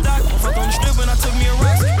went to the doctor. Fucked on the strip and I took me a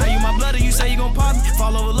rock. Now you my blood, you say you gon' pop me.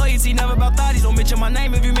 Fall over loyalty, never about thotties. Don't mention my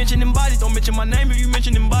name if you mention them bodies. Don't mention my name if you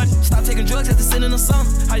mention them bodies. Stop taking drugs at the sin in the summer.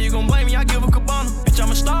 How you gon' blame me? I give a cabana. Bitch,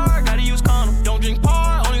 I'm a star, gotta use condom. Don't drink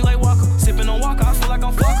par, only like Walker. Sippin' on Walker, I feel like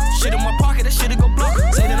I'm fucker. Shit in my pocket, that shit'll go block.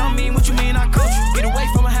 Say that I mean what you mean, I coach you. Get away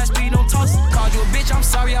from a high speed, don't toss it. Called you a bitch, I'm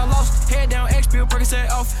sorry I lost. Head down, X pill, Percocet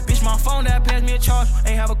off. Bitch, my phone that passed me a charge.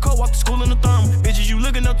 Ain't have a coat, walk to school in the thermal. Bitches you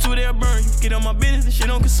looking up to, they'll burn you. Get on my business, this shit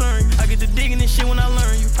don't concern you. I get to digging this shit when I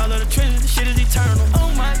learn you. I love the trenches, this shit is eternal.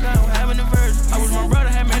 Oh my God, I'm having a version. I wish my brother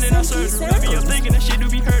had made it out surgery. Maybe I'm thinking that shit do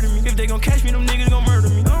be hurting me. If they gon' catch me, them niggas gon' murder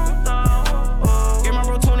me. Get my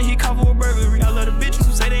bro Tony, he caught for a burglary. I love the bitches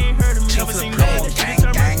who say they ain't heard of me. Never seen gold, that shit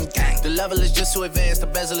turn. The level is just too advanced. The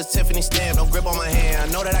bezel is Tiffany stamp, no grip on my hand. I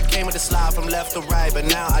know that I came with the slide from left to right, but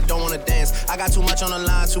now I don't wanna dance. I got too much on the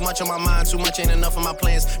line, too much on my mind, too much ain't enough of my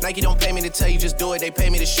plans. Nike don't pay me to tell you just do it, they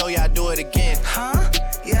pay me to show you I do it again. Huh?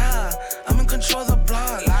 Yeah, I'm in control of the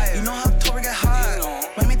block. You know how Tory get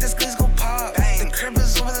hot. When me this glaze go pop. The crib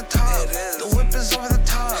is over the top. The whip is over the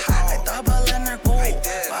top. I thought about letting her go,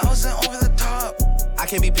 but I wasn't over the top. I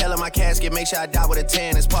can't be pale in my casket, make sure I die with a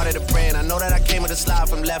tan. It's part of the brand. I know that I came with a slide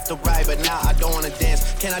from left to right, but now I don't wanna dance.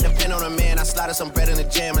 Can I depend on a man? I slotted some bread in the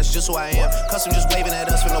jam, that's just who I am. Custom just waving at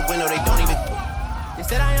us from the window, they don't even. They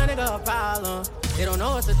said I young nigga a problem. They don't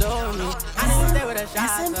know what to do with me. I need to stay with a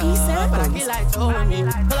shot, but I keep like two with me.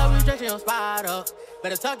 Pull up, we drinking your spot up.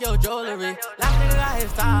 Better tuck your jewelry. Last nigga got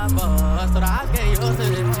his top up, so the eyes get used to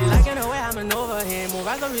this. She liking the way I maneuver him. Move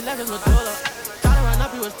right up, we left his medulla. Try to run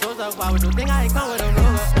up, he was close up. Why would you think I ain't come with a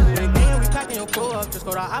ruler? With the gang and we packing your crew up. Just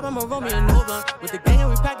go to album and roll me a new one. With the gang and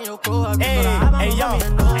we packing your crew up. Just go to album and roll me a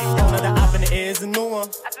new one. Another op in the air is a new one.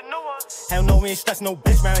 Hell no, we ain't stressing no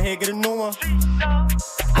bitch round here, get a new one.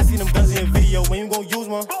 I see them guns in the video, when you gon' use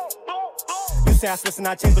one? You say I switch and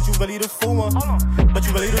I change, but you really the fool one. But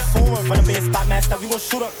you really the fool one. Run up in your spot, masked up, we gon'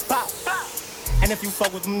 shoot up, pop. And if you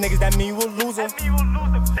fuck with them niggas, that mean you a loser.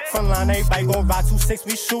 Frontline, everybody gon' ride 2-6,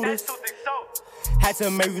 we shooters. Had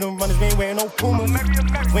to marry them runners, we ain't wearing no Pumas.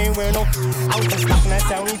 We ain't wearing no. I was just stopping that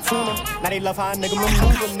sound, we tuna. Now they love how a nigga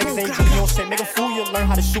maneuver. Niggas ain't tricky on shit, nigga fool you. Learn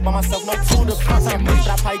how to shoot by myself, no tutor. Prime time bitch,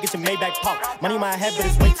 but I probably get your Maybach pop. Money in my head, but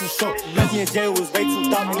it's way too short. Left me in jail, it was way too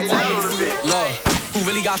dark. Lord, who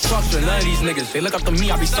really got structure? None of these niggas. They look up to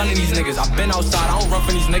me, I be stunning these niggas. I been outside, I don't run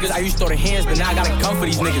from these niggas. I used to throw the hands, but now I got a gun for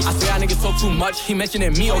these niggas. I swear y'all niggas talk too much. He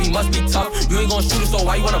mentioning me, oh he must be tough. You ain't gon' shoot us, so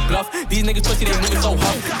why you wanna bluff? These niggas pussy, they moving so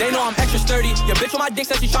huff. They know I'm extra sturdy. Your bitch on my dick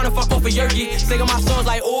said she tryna fuck off a yerky. Singing my songs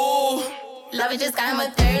like, ooh. Love it, just got him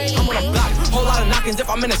a 30. I'm on a block, whole lot of knockings if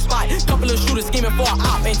I'm in a spot. Couple of shooters scheming for a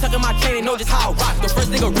op. Ain't tucking my chain, they know just how I rock. The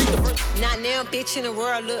first nigga read the first. Not now, bitch in the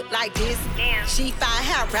world look like this. She fine,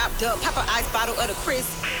 hair wrapped up, pop an ice bottle of the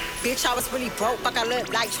crisp. Bitch, I was really broke, fuck I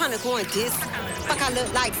look like tryna go and diss. Fuck I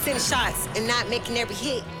look like sending shots and not making every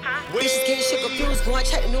hit. Bitches getting shit confused, going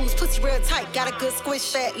check the news, pussy real tight, got a good squish,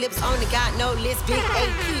 fat lips on it, got no list, big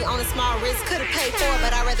AP on a small wrist. Could've paid for it,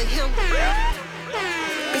 but I'd rather him.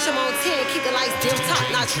 Bitch, I'm on 10, keep the lights dim,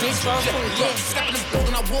 top notch, bitch, roll from the Look, step in this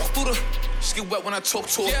building, I walk through the. Just get wet when I talk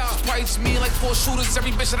to her. Probably just me and like 4 shooters.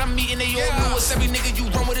 Every bitch that I'm meeting, they all know us. Every nigga you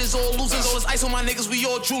run with is all losers. All this ice on my niggas, we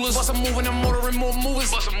all jewelers. Bust a moving and ordering more movers.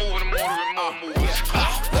 Bust a moving and ordering more movers.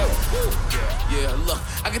 Yeah, look,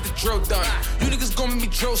 I get the drill done. You niggas gon' make me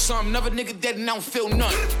drill something. Another nigga dead and I don't feel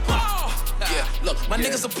none. Yeah, look, my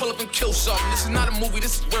niggas will pull up and kill something. This is not a movie,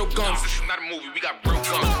 this is real guns. This is not a movie, we got real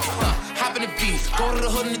guns. Hop in the beef, go to the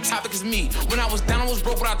hood and the topic is me. When I was down, I was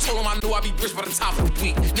broke, but I told him I knew I'd be rich by the top of the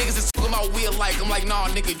week. Niggas is talking about we alike. I'm like, nah,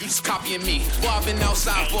 nigga, you just copying me. Boy, I've been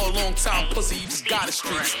outside for a long time, pussy, you just got the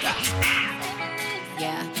streets.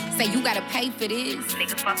 Yeah, say you gotta pay for this.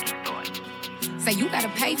 Nigga, fuck you for it. Say you gotta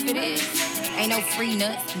pay for this. Ain't no free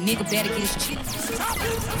nuts, nigga better get his cheeks.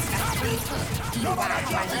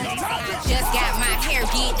 Just got my hair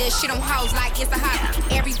did, this shit on hoes like it's a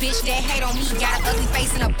hobby. Every bitch that hate on me got an ugly face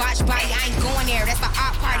and a botched body. I ain't going there, that's my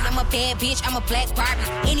art party. I'm a bad bitch, I'm a black Barbie.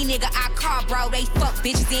 Any nigga I call, bro, they fuck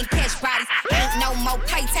bitches and catch bodies. Ain't no more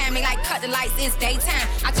playtime, they like cut the lights, it's daytime.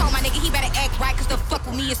 I told my nigga he better act right, cause the fuck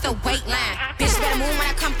with me is the weight line. Bitch better move when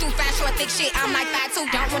I come through, fine, short, thick shit, I'm like 5'2".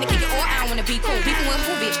 Don't wanna kick it or I don't wanna be cool. Beefing with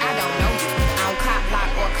who, bitch, I don't know. I don't cop block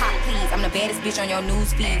or cop please. I'm the baddest bitch on your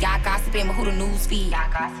news feed. Y'all gossiping, but who the news feed?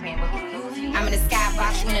 I'm in the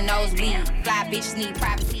skybox, you in the nosebleed. Fly bitches need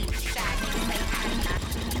privacy.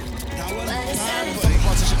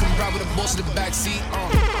 She come ride with the boss in the backseat.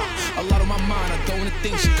 A lot on my mind, I don't wanna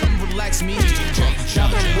think. She come relax me.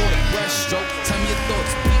 Traveling water, breaststroke. Tell me your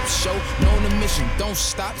thoughts, peep show. Knowing the mission, don't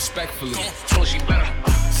stop respectfully. So she better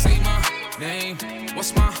say my name.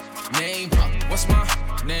 What's my name? What's my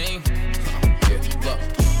name? Yeah, look.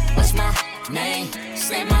 What's my name?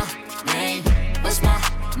 Say my name. What's my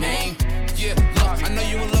name? Yeah, look, I know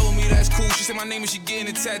you in love with me, that's cool. She said my name and she getting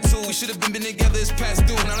a tattoo. We should've been together, it's past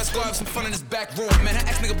due. Now let's go have some fun in this back room. Man, that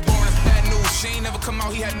ex-nigga boring, that's bad news. She ain't never come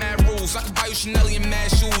out, he had mad rules. I could buy you Chanel and mad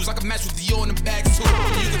shoes. I could match with Dior in the bags too.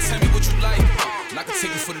 You can tell me what you like, and I can take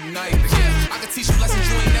you for the night. Yeah, I can teach you lessons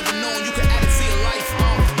you ain't never known. You can add it to your life.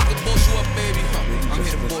 I can boss you up, baby. I'm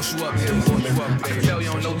here to boss you up, here to boss you up. I can tell you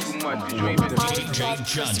don't know too much. You dreaming. DJ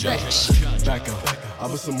Janja. Back up. I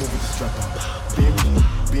was some movie to strap up.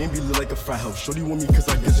 B&B look like a frat house. Shorty want me cause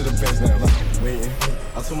I get to the bands now. Like, waiting.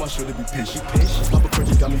 I told my show to be patient. Papa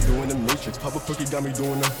Perky got me doing the Matrix. Papa Perky got me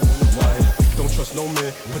doing the why. Don't trust no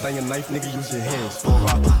man. Put down your knife, nigga, use your hands.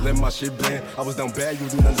 Let my shit blend. I was down bad, you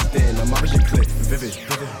didn't understand. Now my shit click, vivid.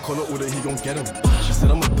 Call her order, he gon' get him. She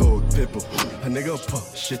said I'm a dog, pitbull. A nigga a pup,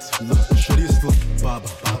 shit, look. Shorty is slow, baba.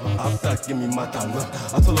 After, give me my time, look.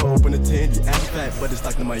 I told her open the tandy, ass fat, but it's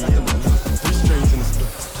like in my ear. 3 strings in the split.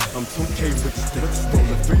 I'm 2K with the stick.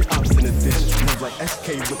 Stolen 3 ops in the dish. Move like SK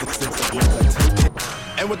with the stick.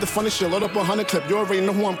 And with the funny shit, load up 100 clip. You already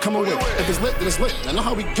know who I'm coming with. If it's lit, then it's lit. I know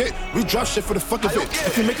how we get. We drop shit for the fuck of it.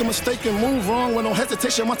 If you make a mistake and move wrong with no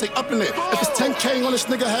hesitation, I might take up in it. If it's 10K on this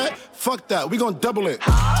nigga head, fuck that. We gon' double it.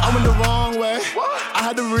 I went the wrong way. I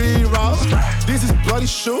had to reroute. These is bloody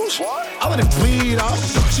shoes. I let it bleed out.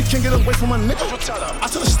 She can't get away from my nigga. I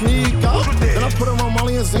tell her sneak out. Then I put her on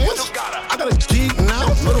Molly and Zans. I got a geek now.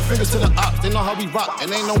 Little fingers to the ops. They know how we rock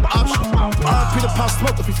and ain't no option. RIP the Pop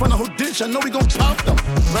Smoke. If we find out who did it, I know we gon' pop them.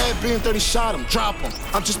 Red beam 30 shot him, drop him.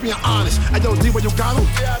 I'm just being honest. Hey yo, D, where you got him?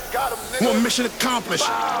 Yeah, I got him, nigga. One mission accomplished.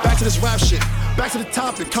 Back to this rap shit. Back to the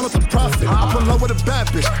topic. Count up the profit. I put low with a bad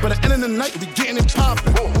bitch. But at the end of the night, we getting it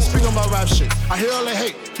poppin'. Speaking about rap shit. I hear all the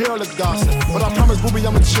hate, hear all the gossip. But I promise, booby,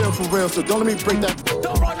 I'ma chill for real. So don't let me break that.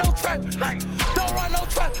 Don't run no trap. Don't run no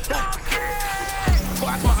trap. Go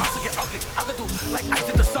ask my ops to get ugly. I could do like ice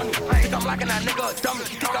in the sunny. Think I'm lacking that nigga a dummy.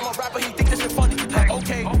 He think I'm a rapper, he think this shit funny.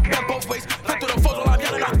 Okay, went both ways. Flip through the photo, I'm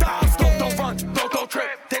yelling out dogs. Don't run, don't trip.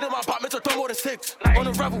 They in my apartment, so throw more than 6. On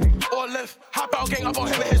the rebel or lift. Hop out, gang up on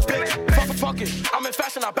him and his bitch. Fuck it. I'm in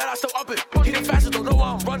fashion, I bet I still up it. He the fastest, don't know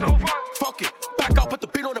why I'm running. Fuck it. Back out, put the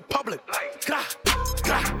beat on the public. Gah,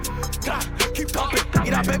 gah, gah. Keep thumping.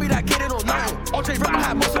 Get that baby that get it on nothing. OJ Ripper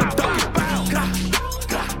had most of them dunking. Gah,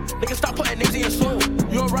 gah. Niggas stop putting names in your soul.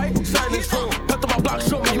 You alright? Something is wrong. Cut through my block,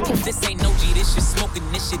 show me you proof. This ain't no G, this shit smoking,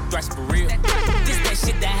 this shit threats for real. This that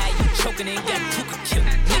shit that had you choking, ain't got two could kill.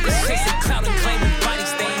 Niggas chasing clout and claiming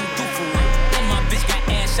bodies, they ain't do for real. And my bitch got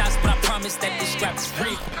ass shots, but I promise that this strap is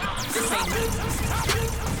real. This ain't no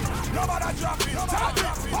Nobody drop it,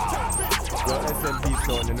 Your SMP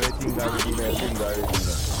sound, you know you think that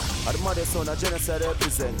original. I'm the mother son, a genocide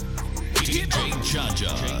represent. DJ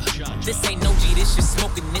Jaja. This ain't no G, this shit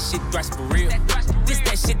smoking, this shit threats for real. This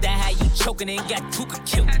that shit that had you choking, ain't got two could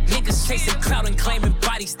kill. Niggas chasing clout and claiming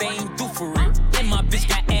bodies, they ain't do for real. And my bitch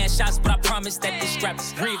got ass shots, but I promise that this strap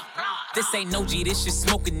is real. This ain't no G, this shit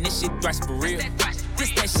smoking, this shit threats for real.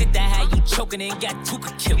 This that shit that had you choking, ain't got two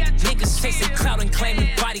could kill. Niggas chasing clout and claiming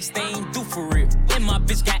bodies, they ain't do for real. And my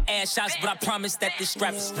bitch got ass shots, but I promise that this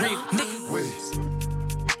strap is real. Nigga.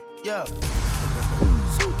 Yeah.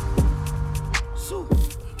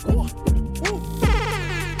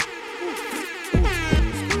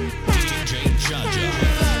 DJ Jaja.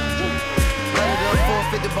 Light it up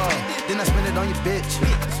 450 ball, then I spend it on your bitch.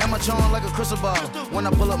 Am I chewing like a crystal ball? When I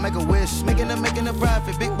pull up, make a wish. Making a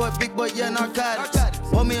profit. Big boy, yeah, narcotics.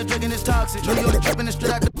 Pour me a drink and it's toxic. New York dripping it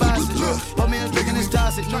straight out the faucet. Pour me a drink and it's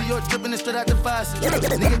toxic. New York dripping it straight out the faucet.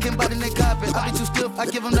 Nigga can bite in their carpet. I be too stiff, I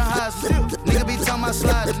give him the highs. Nigga be talking my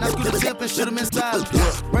slides. And I screw the tip and shoot him in style.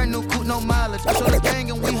 Brand new coupe, no mileage. I show the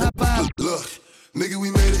gang and we hop out. Look, nigga,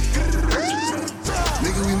 we made it.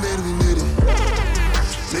 Nigga, we made it, we made it.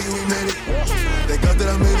 Nigga, we made it. Thank God that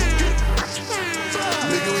I made it.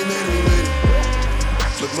 Nigga, we made it, we made it.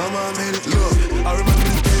 Look, mama, I made it. Look, I remember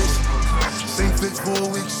the days. Same fits for a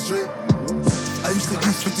week straight. I used to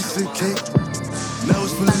eat 50 cent cake. Now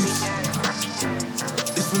it's police.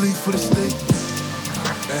 It's police for the state.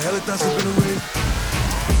 And hella thoughts have been away.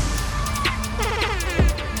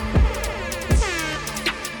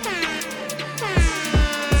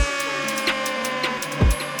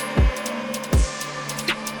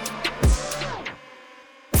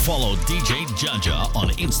 Follow DJ Jaja on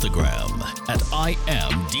Instagram at I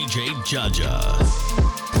am DJ Jaja.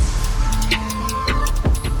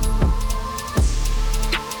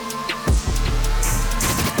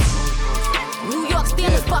 New York,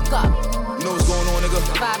 stand the fuck up. You know what's going on, nigga?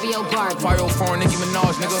 Fabio Barb. 504 Nicki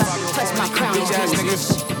Minaj, nigga. Touch my crown, bitch ass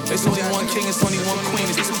niggas. There's only one king, it's only one queen.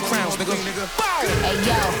 It's 2 crowns, nigga. Hey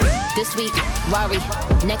yo, this week, Rari.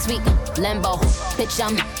 Next week, Lambo. Bitch,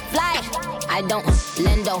 I'm fly. I don't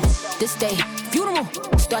lendo. This day, funeral.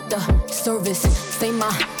 Start the service. Say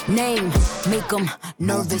my name. Make them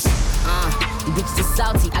nervous. You bitches are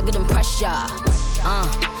salty. I get them pressure.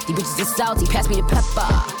 You bitches are salty. Pass me the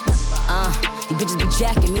pepper. You bitches be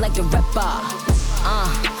jacking me like the rapper.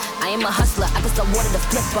 I am a hustler. I can sell water to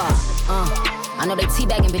flipper. I know they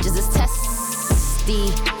teabagging bitches is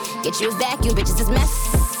testy. Get you a vacuum, bitches is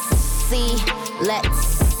messy.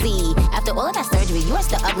 Let's see. After all of that surgery, you are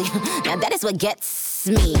still ugly. Now that is what gets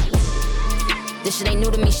me. This shit ain't new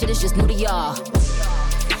to me, shit is just new to y'all.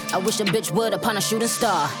 I wish a bitch would upon a shooting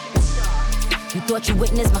star. You thought you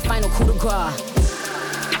witnessed my final coup de grace.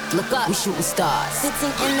 Look up, we shooting stars.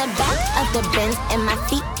 Sitting in the back of the Benz and my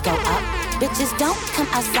feet go up. Bitches don't come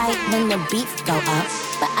outside when the beef go up.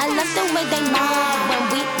 But I love the way they mob when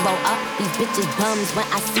we roll up. These bitches bums, when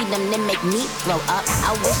I see them, they make me throw up.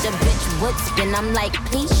 I wish a bitch would spin, I'm like,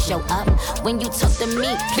 please show up. When you talk to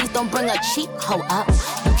me, please don't bring a cheap hoe up.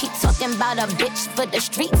 You keep talking about a bitch for the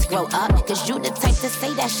streets, grow up. Cause you the type to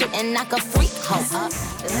say that shit and knock a freak hoe up.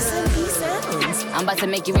 S&P Sounds. I'm about to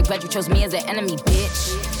make you regret you chose me as an enemy,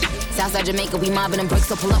 bitch. Southside Jamaica, we mobbing them bricks,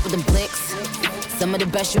 so pull up with them blicks. Some of the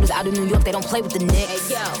best shooters out of New York, they don't play with the Knicks.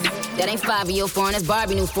 Hey, yo. That ain't 5-year foreign, that's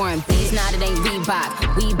Barbie new foreign. Beats, nah, that ain't Reebok.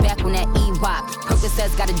 We back on that E-Rock.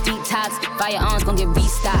 Percocets got a detox. Firearms gon' get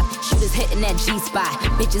restocked. Shooters hitting that G-spot.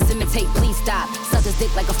 Bitches imitate, please stop. Suckers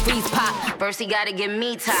dick like a freeze pop. First he gotta get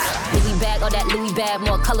me top. Louis bag, oh that Louis bag,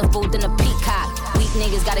 more colorful than a peacock. Weak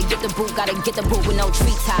niggas gotta get the boot with no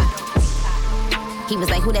treetop. He was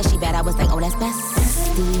like, who that she bad? I was like, oh, that's Bestie.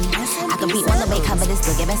 I can beat on the way cover, this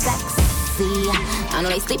still giving sex. I know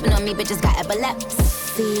they sleeping on me, bitches got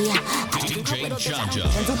epilepsy. DJ Jaja.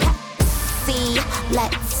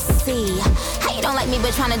 Let's see. How you don't like me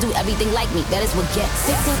but trying to do everything like me? That is what gets.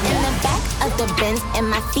 Sitting in the back of the Benz and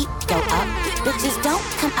my feet go up. Bitches don't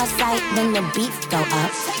come outside when the beef go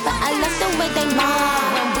up. But I love the way they mob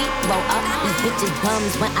when we roll up. These bitches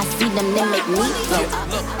bums, when I see them, they make me blow up.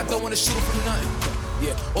 Look, I don't wanna shoot him for nothing.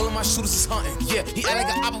 Yeah, all of my shooters is hunting. Yeah, he act like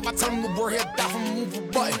an op. If I tell him to work, he'll die from a move a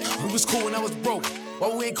button. We was cool when I was broke. Why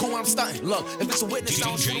we ain't cool when I'm stunting? Look, if it's a witness, I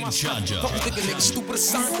don't shoot my son. Fuck, you think a nigga stupid as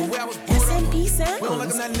son? The way I was brought up. We don't like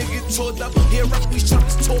him, that nigga get tore up. Here, rock these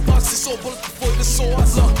choppers, tore us. It's all bullets before you saw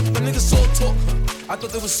us. Look, the niggas all talk. I thought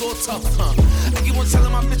they was so tough, I keep on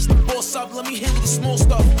telling my bitch to boss up. Let me handle the small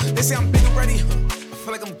stuff. They say I'm big already, I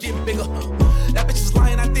feel like I'm getting bigger, That bitch was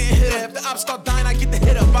lying, I didn't hit her. If the ops start dying, I get the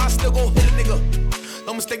hit up. But I still go hit a nigga.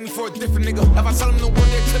 Don't mistake me for a different nigga. If I tell him to work,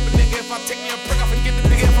 they clip a nigga. If I take me a prick, I forget the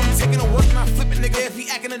nigga. If I'm taking a work, and I flip a nigga. If he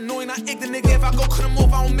acting annoying, I egg the nigga. If I go cut him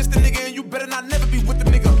off, I don't miss the nigga. And you better not never be with the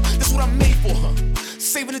nigga. This what I'm made for,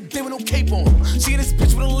 Saving the day with no cape on. Seeing this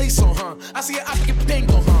bitch with a lace on, I see her, I get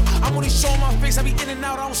banged on, I'm only showing my face, I be in and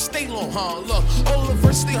out, I don't stay long, Look, all the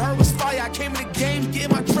verses they heard was fire. I came in the game, getting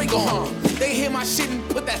my drink on, They hear my shit and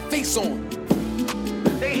put that face on.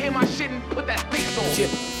 They hear my shit and put that face on. Yeah.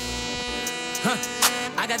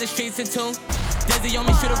 I got the streets in tune. Desi on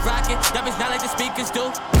me, shoot a rocket. That bitch not like the speakers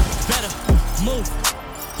do. Better move.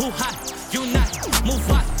 Who hot? You not. Move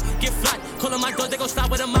what? Get flat. Call on my door, they gon'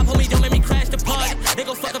 stop with a mop. Homie, don't make me crash the party. They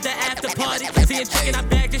gon' fuck up that after party. Seeing chicken, I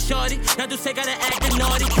bagged the shorty. Now do say gotta act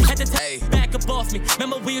naughty. Had to back up off me.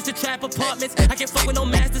 Remember we used to trap apartments. I can't fuck with no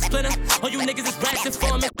master splinter. All you niggas is rats and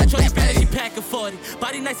forming. Shorty bad, she pack a 40.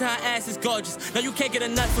 Body nice and her ass is gorgeous. Now you can't get a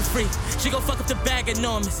nut for free. She gon' fuck up the bag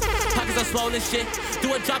enormous. Pockets on swollen shit.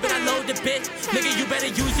 Do a drop and I load the bit. Nigga, you better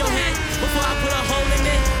use your head before I put a hole in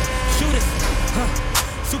it. Shoot it.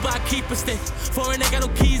 Super, I keep a stick. Foreign, ain't got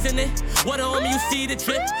no keys in it. Water on me, you see the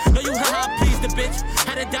trip. Know you heard how I please the bitch.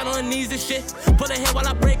 Had her down on her knees and shit. Pull her hair while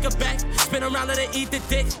I break her back. Spin around, let her eat the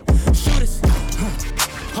dick. Shoot us.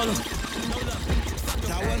 Hold on.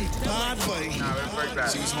 That one bad boy. Nah,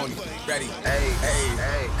 she was holy. Ready. Hey, hey,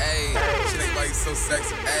 hey, hey. She ain't like so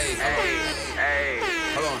sexy. Hey, hey, hey.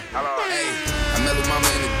 Hold on. Hey. I met her mama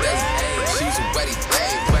in the deli. Hey. She was a wedding.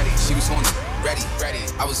 Hey, wedding. She was on it. Ready.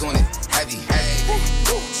 I was on it. Heavy. Hey.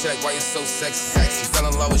 She like, why you so sexy? She fell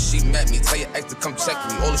in love when she met me. Tell your ex to come check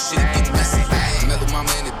me. All the shit get messy. I met her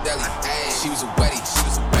mama in the deli. She was a wedding.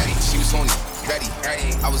 She was on it. Ready.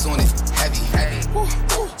 I was on it. Heavy.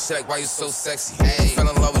 She like, why you so sexy? She fell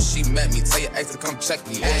in love when she met me. Tell your ex to come check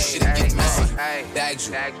me. All the shit get messy. Bagged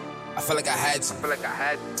you. I felt like I had to.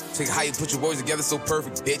 Take how you put your words together so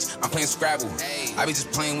perfect, bitch. I'm playing Scrabble. I be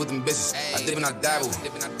just playing with them bitches. I dip and I dabble.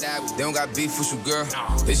 They don't got beef with you, girl.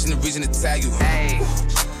 They shouldn't have reason to tag you.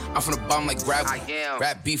 I'm from the bottom like gravel.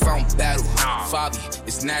 Rap beef, I don't battle. Fabi,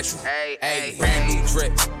 it's natural. Hey, brand new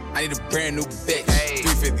drip. I need a brand new bitch.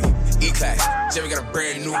 350, E-Class. Jerry got a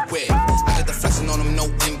brand new whip. I got the flexing on him, no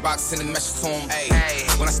inbox, sending messages to him.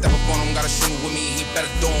 When I step up on him, gotta shoot with me, he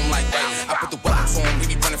better do him like that. I put the weapon to him, he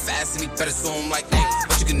be running fast and he better zoom like that.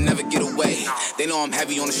 But you can never get away. They know I'm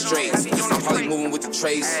heavy on the straights. I'm probably moving with the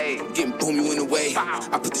trace. Getting boom, you in the way.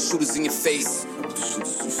 I put the shooters in your face.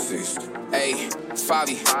 Hey,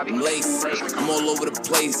 Fabi, I'm lace. I'm all over the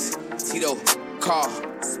place. Tito, car,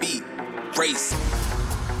 speed, race.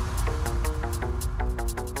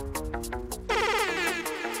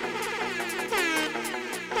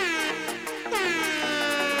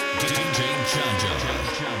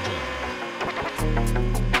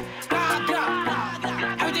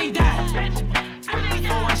 Everything died.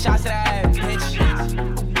 4 1 shots to that ass, bitch.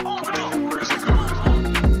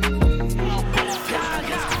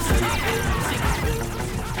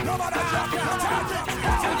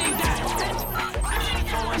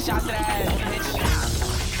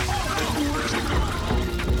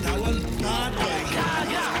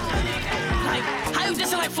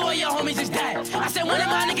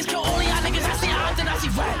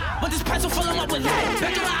 fill them up with light.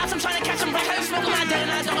 Back to my house, I'm trying to catch some right. I'm smoking my day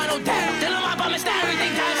and I don't got no dad. Then on my bum, it's that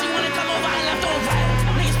everything dies. You wanna come over, I left or right.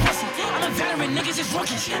 Niggas pussy, I'm a veteran, niggas is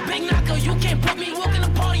rookies. Big knocker, you can't put me. Walk in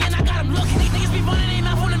the party and I got them looking. These niggas be running their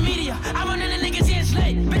mouth on the media. I run in the niggas here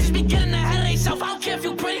late. Bitches be getting ahead of themselves. I don't care if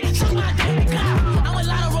you pretty. Suck my dick, God. I'm with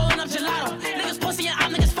Lotto rolling up gelato. Niggas pussy and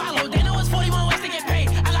I'm niggas follow. They know it's 41 ways to get paid.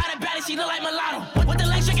 I got a baddie, she look like mulatto. With the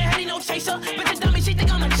legs shaking heady, no chaser. Bitch a dummy, she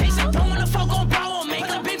think I'm a chaser. Don't wanna fuck on bro or make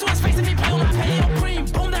a beat to his face if he play on my patio cream.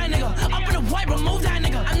 Boom that nigga. Up in the white, remove that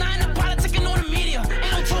nigga. I'm not in the politicking or the media.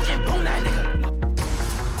 Ain't no talking, boom that nigga.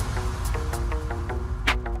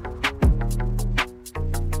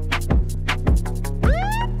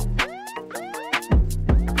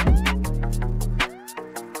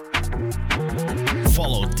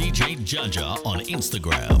 Follow DJ Jaja on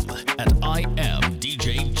Instagram at I am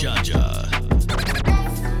DJ Jaja.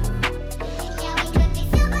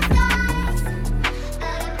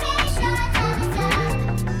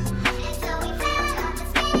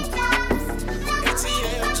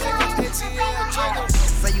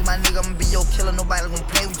 Say you my nigga, I'ma be your killer. Nobody gon'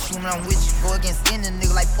 play with you when I'm with you. Go against any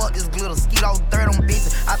nigga like fuck this glitter. Skeet all dirt on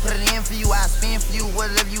bitches. I put it in for you, I spin for you.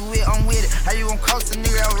 Whatever you with, I'm with it. How you gon' cross a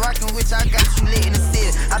nigga that rockin' with you? I got you lit in the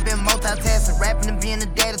city. I been multitasking, rapping and being a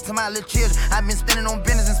daddy to my little children. I been spinning on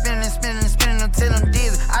business and spinning and spinning and spinning until I'm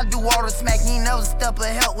dizzy. I do all the smack, you ain't never step or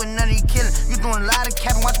help with none of you killing. You doing a lot of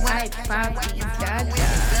capping, watch when I damn,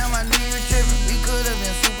 I knew you were tripping. We could've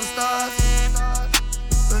been superstars.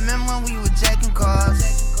 Remember when we were jacking cars?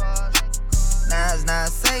 Now it's not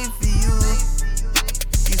safe for you.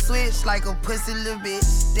 You switch like a pussy little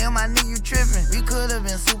bitch. Damn, I knew you tripping. We could've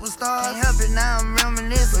been superstars. Can't help it, now I'm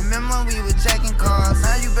reminiscing. Remember when we were jacking cars?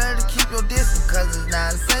 Now you better keep your distance, cause it's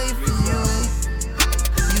not safe for you.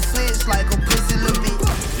 You switch like a pussy little bitch.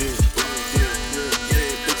 Yeah,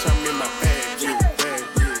 bitch, I'm in my bag. Yeah,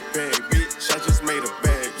 bag, bitch, I just made a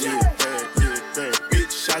bag. Yeah, bag,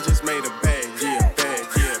 bitch, I just made a bag.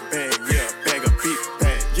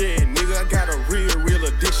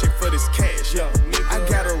 For this cash, yeah. I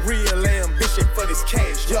got a real ambition for this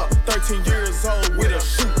cash, yeah. 13 years old with a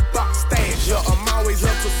shoebox stash, yeah. I'm always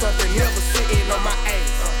up to something, never sitting on my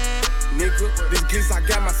ass. Nigga, this giz I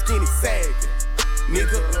got my skinny sagging.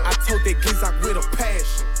 Nigga, I told that giz I with a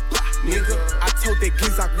passion. Nigga, I told that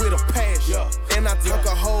giz I with a passion. Yeah. And I talk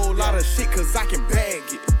a whole lot of shit cause I can bag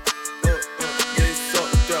it. It's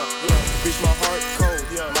up, bitch, my heart cold.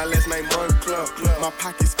 My last name Moncler. My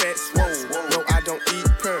pockets fat swole. No, I don't eat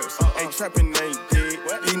pearls. Ain't trapping, ain't dead.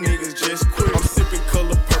 These niggas just quit. I'm sipping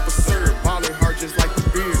color purple syrup. Ballin' hard just like the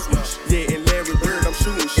beard. Yeah, and Larry Bird, I'm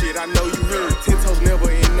shooting shit. I know you heard. 10 toes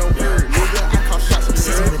never in no herd. Nigga, I call shots from the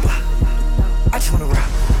heard. I just wanna rock.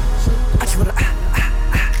 I just wanna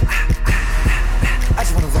I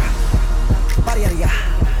just wanna rock. Body out of ya.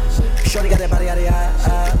 Shorty got that body out of ya.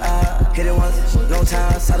 Hit it once, no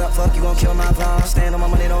time. Side up, fuck, you gon' kill my vibe. Stand on my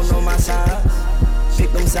money, don't know my size.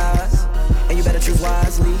 Pick them sides, and you better choose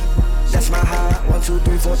wisely. That's my high. 1, 2,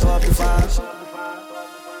 3, 4, throw up your 5.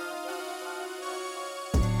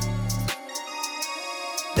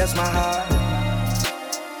 That's my high.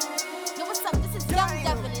 Yo, what's up? This is Young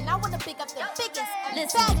Devin, and I wanna pick up the biggest and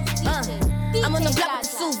baddest DJ. I'm on the block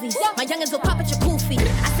with the Suzies. My youngins will pop at your goofy.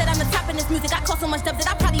 I said I'm the top in this music. I caught so much dub that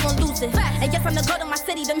I probably won't lose it. And yes, I'm the girl of my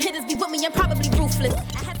city. Them hitters be with me and probably ruthless.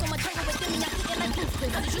 I had so much hunger within me, I'm thinking like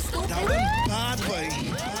ruthless. Is you stupid? Bad way.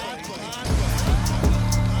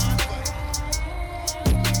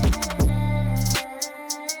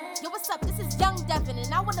 Yo, what's up? This is Young Devin,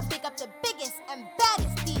 and I wanna pick up the biggest and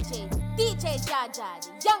baddest DJ, DJ Jaja,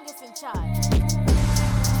 the youngest in charge.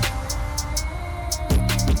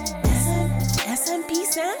 SMP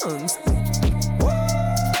Sounds.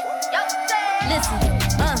 Listen,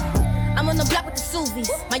 I'm on the block with the Suzies.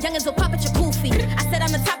 My youngins will pop at your goofy. I said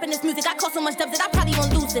I'm the top in this music. I caught so much dub that I probably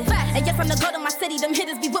won't lose it. And yes, I'm the girl of my city. Them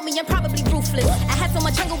hitters be with me and probably ruthless. I had so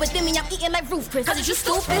much hunger within me, I'm eating like Ruth Chris. Cause you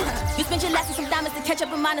stupid? You spent your last with some diamonds to catch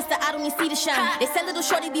up in mine, so I don't even see the shine. They said little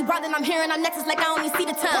shorty be wildin', I'm hearing I'm next, like I don't even see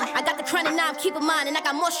the time. I got the crown and now I'm keeping mine, and I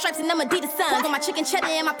got more stripes than them Adidas signs. Got my chicken cheddar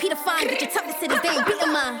and my Peter Fine. Get your toughest cities, they ain't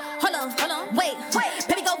beating mine. Hold on, wait.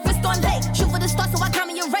 Baby, go wrist on leg. Shoot for the stars, so I got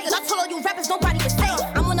me a race. I told all you rappers, nobody was safe.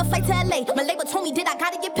 I'm on a flight to LA. My label told me, did I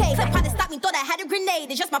gotta get paid? Probably stopped me, thought I had a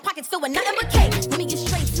grenade. It's just my pockets filled with nothing but cake. Let me get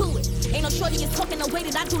straight to it. Ain't no shorty is talking the way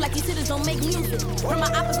that I do, like these hitters don't make music. When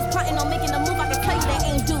my opposites plotting on making a move, I can tell you they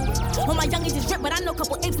ain't do it. When my youngins is drip, but I know a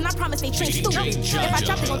couple apes and I promise they train stupid. If I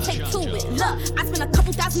drop, they gon' take to it. Look, I spent a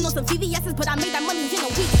couple thousand on some VVS's, but I made that money in a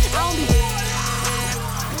week. I only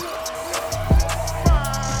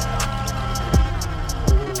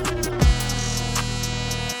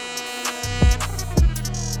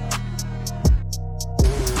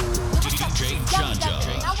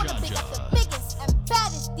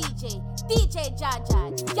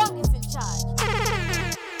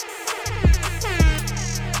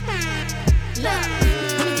Look,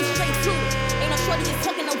 let me get straight to it. Ain't no shorty just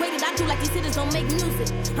talking the way that I do like these hitters don't make music.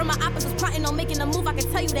 Heard my oppas was plotting on making a move, I can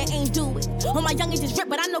tell you they ain't do it. All my youngins just rip,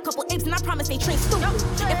 but I know a couple apes and I promise they train stupid.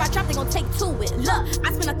 If I drop, they gon' take to it. Look, I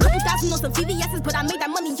spent a couple thousand on some VVS's, but I made that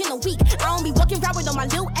money in a week. I don't be walking around with all my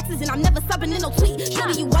little exes and I'm never subbing in no tweet.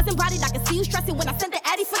 Shorty, you wasn't bodied, I can see you stressing when I sent the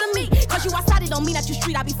addy for the meat. Cause you outside, it don't mean that you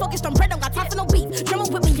street. I be focused on bread, don't got time for no beef. Drummer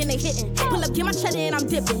with me and they hitting. Pull up, get my cheddar and I'm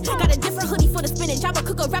dipping. Got a different hoodie for the spinach. I would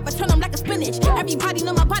cook a rapper, turn them like a spinach. Everybody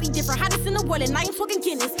know my body different, hottest in the world and I ain't talking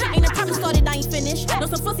Guinness. Ain't a problem started, I ain't finished. Know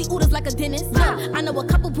some fussy oodles like a dentist. Yeah, I know a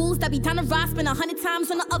couple bulls that be down the ride, spend 100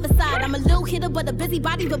 times on the other side. I'm a little hitter, but a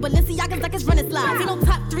busybody, but Balenciaga's like it's running slides. Ain't no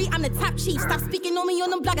top 3, I'm the top chief. Stop speaking on me on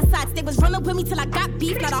them blogger sides. They was running with me till I got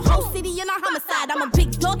beef. Not a whole city in a homicide. I'm a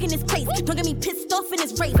big dog in this place. Don't get me pissed off in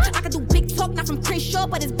this race. I can do big talk, not from Crenshaw,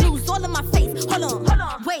 but it's blues all in my face. Hold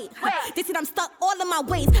on, wait. They said I'm stuck all in my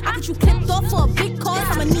ways. I get you clipped off for a big cause.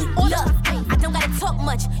 I'ma need all of I don't gotta talk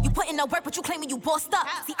much. You put in the work, but you claiming you bossed up.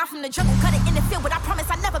 See, I'm from the jungle, cut it in the field, but I promise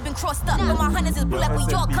I never been crossed up. But my hunters is blue like we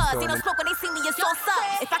your cuz. They don't smoke when they see me, it's all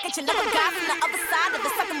up. If I get you another guy from the other side of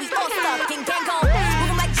the second, we all stuck. Gang gang go,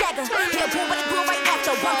 moving like Jagger. Here, boom, but I do it right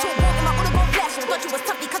after. 1, 2, boom, and my order gon' flash. Thought you was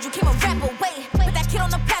tough because you came a rapper. Wait, put that kid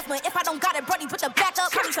on the plasma. If I don't got it, buddy, put the back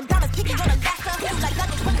up. Carry some diamonds, picky on the lacquer. You like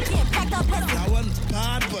luggage, but you can't pack up. That one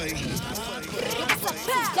bad boy.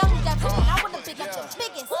 Young Devin, I wanna pick up the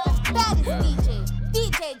biggest, baddest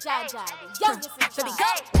DJ Jaja, the youngest in charge.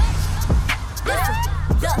 Go. Listen,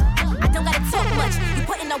 look, I don't gotta talk much. You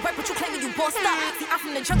put in the work, but you claiming you bossed up. See, I'm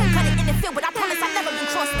from the jungle, cut it in the field, but I promise I never been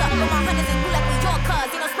crossed up. But my hunters is blue like we your cuz.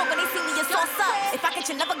 They don't smoke when they see me, it's all up. If I get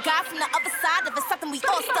you another guy from the other side, if it's something we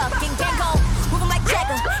all stuck. Gang gang go, moving like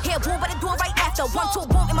Jagger. Here, boom, but I do it right after. 1, 2,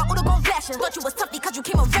 boom, and my order gon' flash. Thought you was tough because you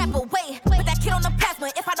came a rapper. Wait, put that kid on the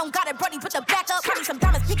plasma. If I don't got it, buddy, put the back up. Carry some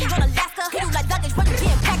diamonds, picky on Alaska. You like luggage, but you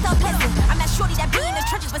can't pack up. Listen, I'm that shorty that be in the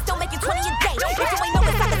trenches, but still making 20 a day. If you ain't know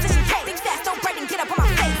it's not position K. Think fast, don't break and get up on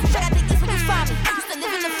my face. Straight out the east when you find me. Used to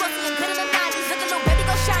live in the flossy and good in the 90s. Look at little baby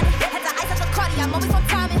go shining. Had the ice up the Cardi, I'm always on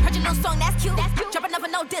timing. Heard your little song, that's cute. Drop another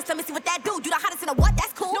no diss, let me see what that do. You the hottest in the what?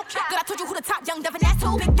 That's cool. Good, I told you who the top, Young Devin, that's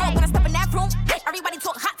who. Big dog when I step in that room. Everybody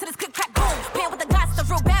talk hot to this click clap boom. Playing with the guys, it's a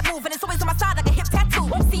real bad move, and it's always on my side like a hip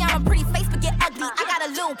tattoo. See, I'm a pretty face, but get ugly. I got a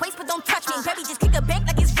little waist, but don't touch me. Baby, just kick a bank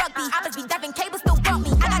like it's rugby. I must be Devin K, but still bump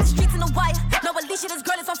me. I got the streets in the wire. No Alicia, this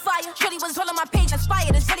girl is on fire. Shorty was all on my page,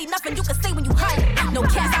 inspired. There's really nothing you can say when you hire. No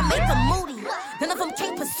cash, I make them moody. None of them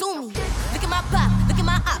can't pursue me. Look at my pop, look at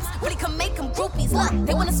my ops. Really can make them groupies. Look,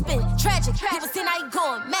 they wanna spin, tragic. People say I ain't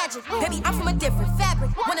going, magic. Baby, I'm from a different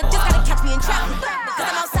fabric. Wanna just gotta catch me in traffic. Cause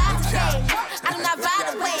I'm outside today. I do not ride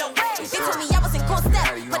away. They told me I wasn't gon' step,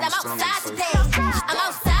 but I'm outside today. I'm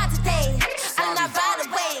outside today. I do not ride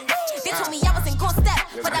away. They told me I wasn't gon' step,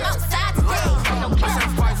 but I'm outside today.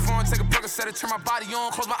 Take a Percocet, turn my body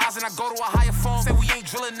on, close my eyes and I go to a higher form. Say we ain't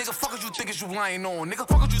drilling, nigga. Fuck what you think is you lying on, nigga.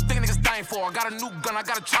 Fuck what you think niggas dying for. I got a new gun, I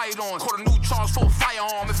gotta try it on. Caught a new charge for a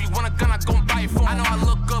firearm. If you want a gun, I gon' buy it for. I know I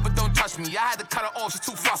look good, but don't touch me. I had to cut her off, she's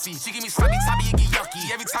too fussy. She give me sloppy, toppy, it get yucky.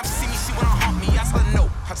 Every time she see me, she wanna hump me. I tell her no.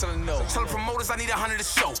 I tell her no. Tell the promoters I need 100 to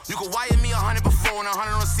show. You can wire me 100 before and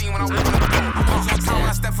 100 on the scene when I walk in the door. I close on time when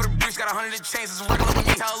I step for the bridge, got 100 to change. It's regular with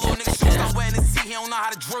me. Tell a little nigga shoes, start wearing his tee. He don't know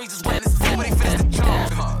how to draw, he just wearing his feet. But he finish the job.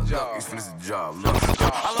 He finish the job. Look.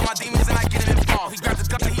 I love my demons and I get it involved. He grabbed the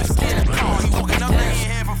gun and he was scared to call. He walking up and he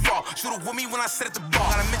ain't hand from fall. Shoot up with me when I sit at the bar.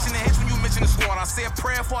 Gotta mention the hits when you mention the squad. I say a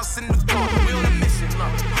prayer before I sit in the door. We on a mission,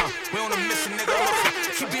 look. We on a mission, nigga.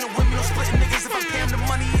 Keep being with me, no splitting niggas if I pay him the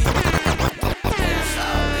money. That's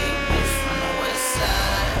all big bitch from the west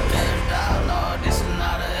side. $1,000, this is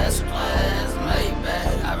not a S-Class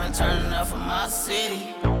Maybach. I've been turning up for my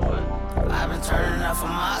city. I've been turning up for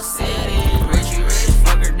my city. Richie rich,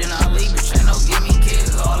 fucker, then I leave. Bitch, ain't no give me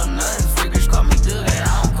kids, all or nothing. Freakers call me Doug,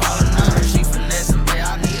 I don't call her none. She finessing, babe,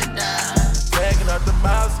 I need a dime. Bagging up the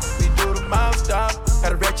mouse, we do the mouse stop.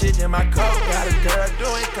 Got a ratchet in my coat, got a girl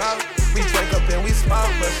doing coke. We wake up and we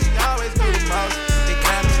smoke, but she always do the most. It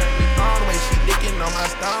kinda turn me on the way she licking on my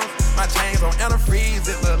stones. My chains on antifreeze,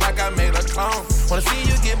 it look like I made a clone. Wanna see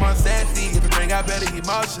you get more sassy, if you bring out better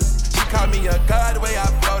emotions. She called me a god, the way I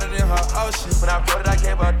floated in her ocean. When I floated, I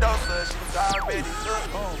gave her a dose, she was already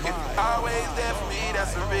hooked. If you always there for me,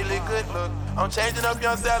 that's a really good look. I'm changing up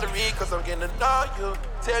your salary, cause I'm getting to know you.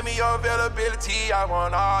 Tell me your availability, I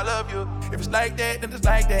want all of you. If it's like that, then it's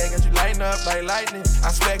like that. Got you lighting up like lightning.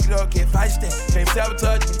 I smack it up, get feisty. Can't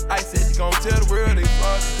sabotage me. I said you gon' tell the world they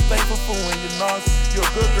fuck. Thankful for when you're naughty. You're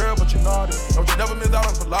a good girl, but you're naughty. Don't you never miss out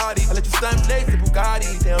on Pilates. I let you stunt blaze the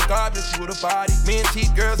Bugatti. Damn garbage, you with a body. Me and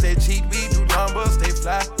cheat girls, they cheat. We do numbers, they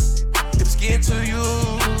fly. If it's getting to you,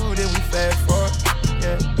 then we fast forward.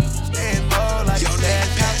 Yeah, stand up.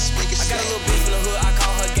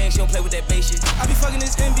 with that bass shit. I be fucking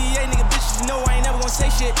this NBA nigga bitches, you know I ain't never gonna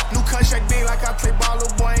say shit. New contract big like I play ball,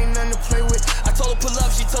 little boy, ain't nothing to play with. I told her pull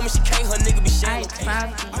up, she told me she can't, her nigga be shameless.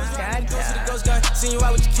 Ghost gun, seen you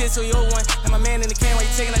out with your kids, so you old one. And my man in the can while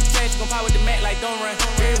you taking out the trash, you gon' pop with the mat like don't run.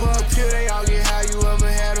 Gave up here, they all get how you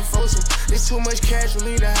ever had a foursome. It's too much cash for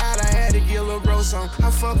me to hide, I had to get a little bro some.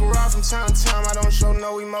 I fuck around from time to time, I don't show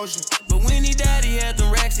no emotion. But when he died, he had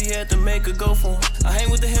them racks, he had to make a go for him. I hang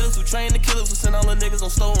with the hitters who train the killers who send all the niggas on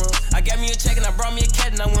slow run. I got me a check and I brought me a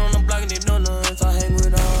cat and I went on the block and they know none. So I hang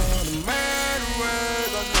with all the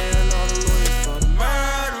murderers, I'm paying all the lawyers for the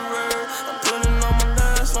murderers. I'm putting all my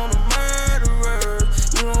last on the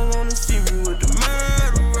murderers. You don't wanna see me with the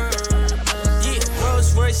murderers. Yeah,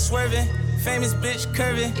 Rolls Royce swerving, famous bitch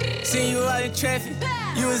curving. Seen you out in traffic,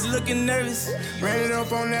 you was looking nervous. Ran it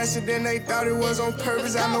up on accident, they thought it was on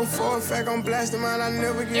purpose. I know for a fact I'm blasting mine, I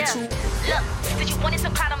never get too. Look, did you want it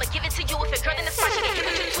some clout? I'ma give it to you. If a girl in the spot, she can give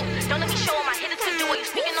it to you too. Don't let me show all my hitters to do it. You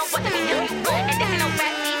speaking on what to be doing. And this ain't no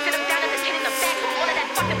rap beat, sit them down as a kid in the back. All of that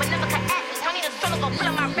fucking but never can act me. Don't need a solo, go pull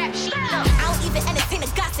up my rap sheet. Look, I don't even entertain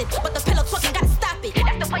the gossip, but the pillow talking gotta stop it.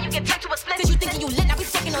 That's the way you get turned to a split. Since you thinking you lit, I be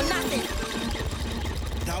fucking on nothing.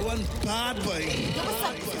 That one bad boy. Yo, what's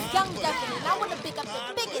up? This is Young Devin, and I wanna pick up the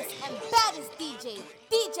biggest and baddest DJ,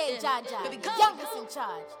 DJ Jaja, the youngest in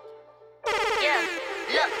charge. Yeah,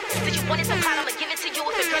 look, did you want it some clout? I'ma give it to you.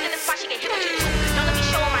 If a girl in the spot, she can hit with you too. Don't let me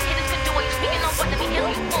show all my hitters to do it. You speaking on what to be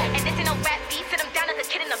doing. And this ain't no rap beat, sit them down as a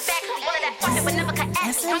kid in the back. All of that fucking but never can act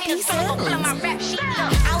me. Don't need a solo, go pull up my rap sheet.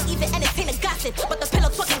 Look, I don't even entertain the gossip, but the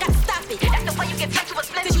pillow talking gotta stop it. That's the way you get turned to a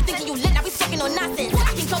split. Since you thinking you lit, I be fucking on nonsense.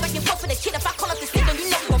 I can go back and forth for the kid if I call up the signal,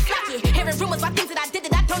 you know we gon' flock it. Hearing rumors about things that I did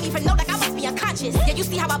that I don't even know, like I must be unconscious. Yeah, you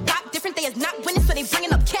see how I bop, different they is not winning, so they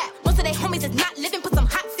bringing up cap. Most of they homies is not living, put some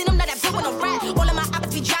hot in them, now that blue in a rap. All of my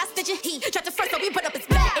opps be dry stitching, he tried to first, so we put up his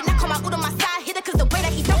back. And I call my Udo my side hitter, cause the way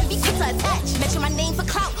that he don't be quick to attach. Mention my name for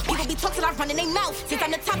clout, people be talking, I run in their mouth. Since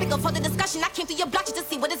I'm the topic of all the discussion, I came through your block just to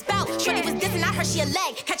see what it's about. Shorty was dissing, I heard she a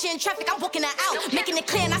lag. Catch her in traffic, I'm walking her out. Making it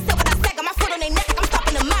clear, and I said what I said, got my foot on their neck, I'm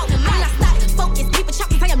stopping them out. When I stop, focus, keep it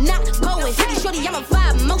choppy, I am not going. Pretty shorty, I'm a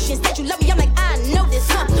vibe, motion. Said you love me, I'm like, I know this,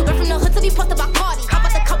 huh? Went from the hood to be posted by party. How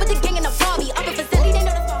about the cup with the gang in the Barbie? Up in facility, they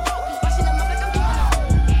know that's my heartbeat. Washing them up like I'm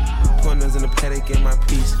Pointers in the paddock, get my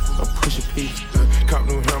piece. I'm pushing peace. Cop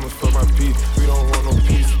new helmets for my beef. We don't want no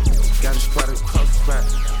peace. Got a spot across the spot,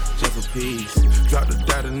 just for peace. Drop the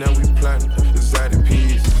data, now we plotting. Exotic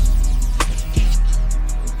peace.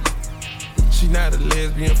 She not a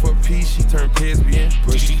lesbian for peace. She turned lesbian.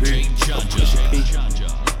 Push P.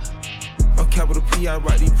 On capital P, I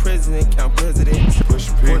write the president, count presidents. Push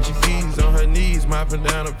P. Portuguese on her knees, mopping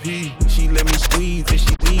down a P. She let me squeeze if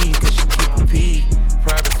she needs, cause she keep the P.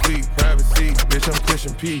 Private suite, privacy, bitch, I'm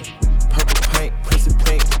pushing P. Purple paint, pussy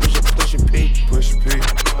paint, bitch, I'm pushing P. Push P,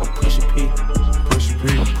 I'm pushing P. Push P,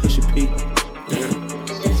 I'm pushing P. Yeah.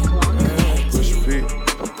 Push P,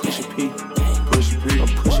 I'm pushing P. Push P, I'm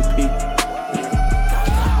pushing P.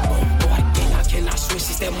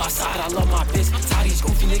 Step my side, I love my bitch. Tired these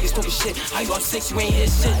goofy niggas talking shit. How you up 6, you ain't hit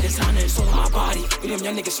shit. This honor is on my body. With them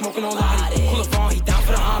young niggas smoking on Lottie. Pull up on, he down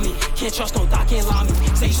for the homie. Can't trust no doc, can't lie me.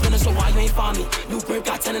 Say you spinning, so why you ain't find me? New grip,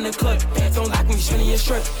 got 10 in the clip. Don't like when you spinning your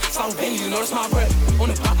strip. Slow bang, you notice my grip. On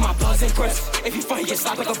the block, my buzz and crisp. If you fight, get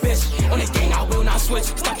stopped like a bitch. On the gang, I will not switch.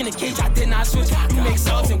 Stuck in the cage, I did not switch. We make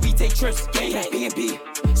subs and we take trips. Gang, that B&B.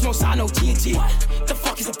 Smoke side, no TNT. The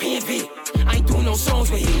fuck is a PNV? I ain't doing no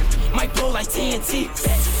songs with he. Might blow like TNT.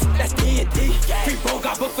 That's D&D. Free bro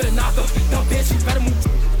got booked for the knocker. Dumb bitch, you better move.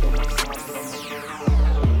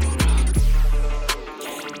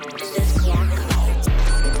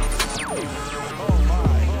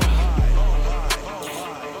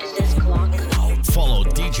 Follow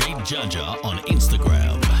DJ Jaja on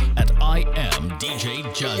Instagram at I am DJ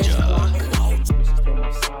Jaja.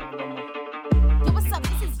 Yo, what's up?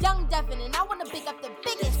 This is Young Devin, and I wanna pick up the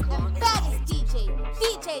biggest and baddest DJ,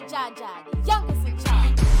 DJ Jaja, the youngest in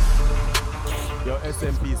charge. Yo,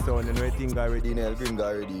 SMP sound, you know you think already, you know, gringo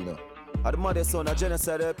already, you know. At the mother son, a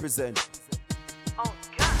genocide represent. Oh,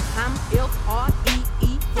 God. I'm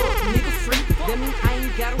F-R-E-E, fuck nigga free. That mean I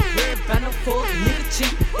ain't got a red banner for nigga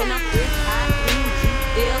cheap. And I'm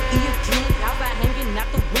F-I-N-G-L-E again. Outside hanging out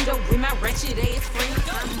the window with my ratchet ass friend.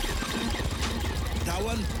 That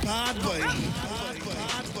one bad boy. Bad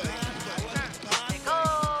boy.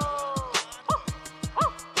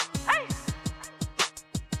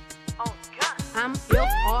 I'm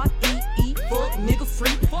F-R-E-E, fuck nigga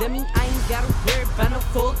free. That mean I ain't got a red banner,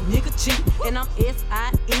 fuck nigga cheap. And I'm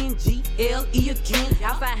S-I-N-G-L-E again.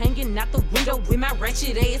 Outside hanging out the window with my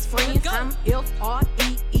ratchet ass friends. I'm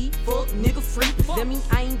F-R-E-E, fuck nigga free. That mean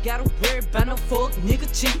I ain't gotta worry about no fuck nigga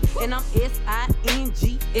cheat. And I'm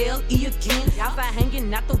SINGLE again. Outside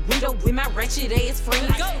hanging out the window with my ratchet ass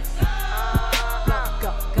friends. Go, go,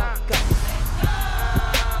 go, go.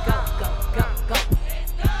 Go, go, go, go.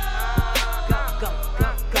 Go, go, go,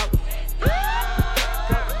 go.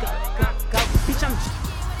 Go, go, go, go. Bitch, I'm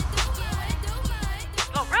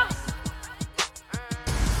Glorilla.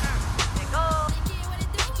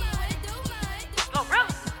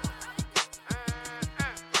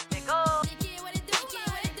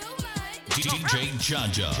 DJ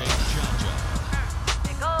Jaja.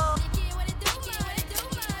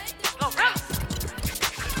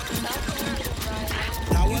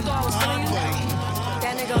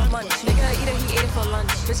 That nigga a munch. Nigga eat it, he ate it for lunch.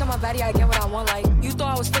 Bitch on my body, I get what I want. Like you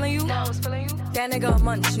thought I was feeling you? That nigga a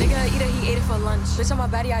munch. Nigga eat it, he ate it for lunch. Bitch on my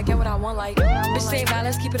body, I get what I want. Like bitch say mad,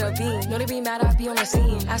 let's keep it a beam. Know they be mad, I be on the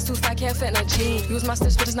scene. Ass too fat, can't fit in a jean. Use my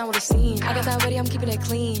stitch, but it's not what it seems. I got that ready, I'm keeping it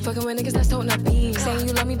clean. Fucking with niggas that's toting a beam. Saying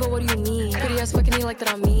you love me, but what do you mean? Pretty ass fucking me like that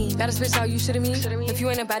I'm mean. Baddest bitch, how you shitting me? If you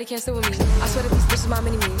ain't a baddie, can't sit with me. I swear that these bitches my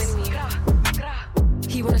mini-me's.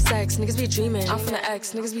 He wanna sex, niggas be dreaming. I'm from the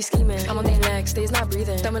X, niggas be scheming. I'm on their necks, they's not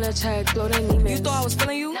breathing. Thumb in a check, blow their demons. You thought I was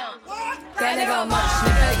feeling you? That nigga a munch.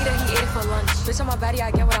 Nigga eat it, he ate it for lunch. Bitch on my body,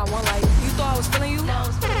 I get what I want. Like you thought I was feeling you?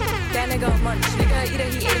 That nigga a munch. Nigga eat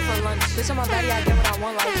it, he ate it for lunch. Bitch on my body, I get what I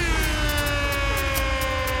want. Like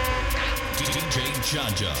DJ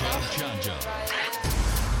Jaja.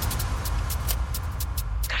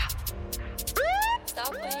 stop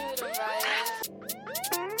playing with them, right?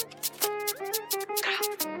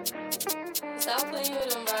 Stop playing with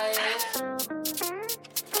them, right?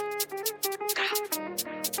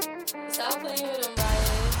 Stop playing with them,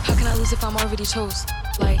 right? How can I lose if I'm already chose?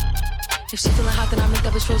 Like, if she feeling hot, then I make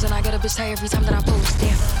that bitch frozen. I get a bitch tired every time that I post.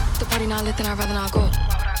 Damn, the party not lit, then I'd rather not go.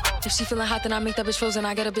 If she feeling hot, then I make that bitch frozen.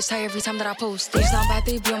 I get a bitch tired every time that I post. Bitch not bad,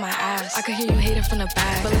 they be on my ass. I could hear you hating from the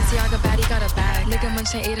back. Balenciaga baddie got a bag. Nigga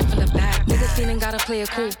munchin' ate it from the back. Nigga feeling gotta play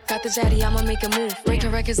it cool. Got the zaddy, I'ma make a move.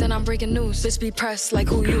 Breaking records and I'm breaking news. Bitch be pressed like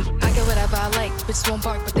who you? I get whatever I like. Bitches won't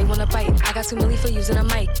bark, but they wanna bite. I got $2 million for using a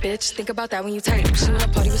mic. Bitch, think about that when you type. She wanna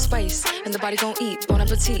party with spice, and the body gon' eat. Bon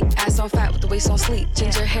appetit, ass on fat with the waist on sleep.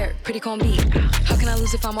 Ginger hair, pretty con beat. How can I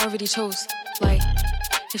lose if I'm already chose? Like.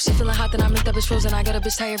 If she feeling hot, then I make that bitch frozen. I get a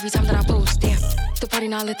bitch tired every time that I post. Damn, the party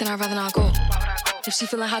not lit, then I'd rather not go. If she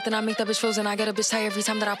feeling hot, then I make that bitch frozen. I get a bitch tired every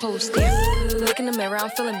time that I post. Damn, look in the mirror, I'm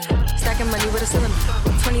feeling me. Stacking money with a ceiling me.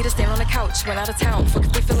 20 to stand on the couch, went out of town. Fuck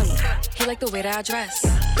if they feeling me. He like the way that I dress.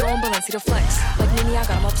 Throwing Balenci to flex. Like Mimi, I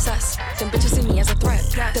got him obsessed. Them bitches see me as a threat.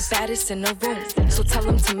 The baddest in the room, so tell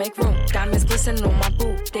them to make room. Diamonds glistening on my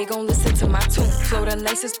boot. They gon' listen to my tune. Flow the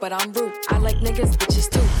nicest, but I'm rude. I like niggas, bitches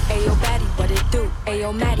too. Ayo, baddie, what it do?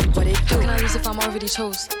 Ayo, Maddie, what it do? How can I lose if I'm already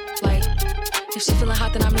chose? Like, if she feeling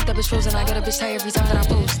hot, then I make that bitch frozen. I get a bitch tired every time that I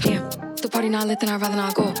post. Damn, the party not lit, then I'd rather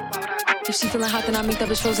not go. If she feeling hot, then I make that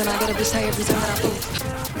bitch frozen. I get a bitch tired every time that I post.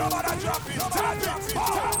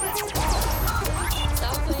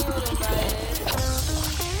 Stop playing with them, right?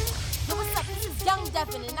 Yo, what's up? This is Young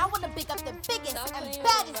Devin, and I want to pick up the biggest and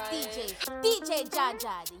baddest DJ, DJ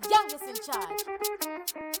Jaja, the youngest in charge.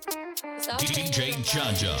 DJ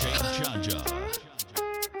Jaja.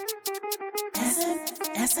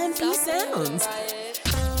 SMP Sounds.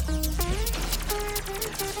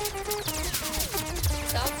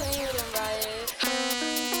 Stop playing with them, right?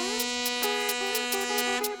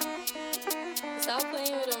 Stop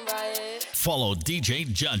playing with them, right? Follow DJ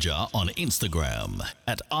Jaja on Instagram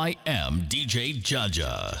at I am DJ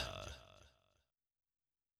Jaja.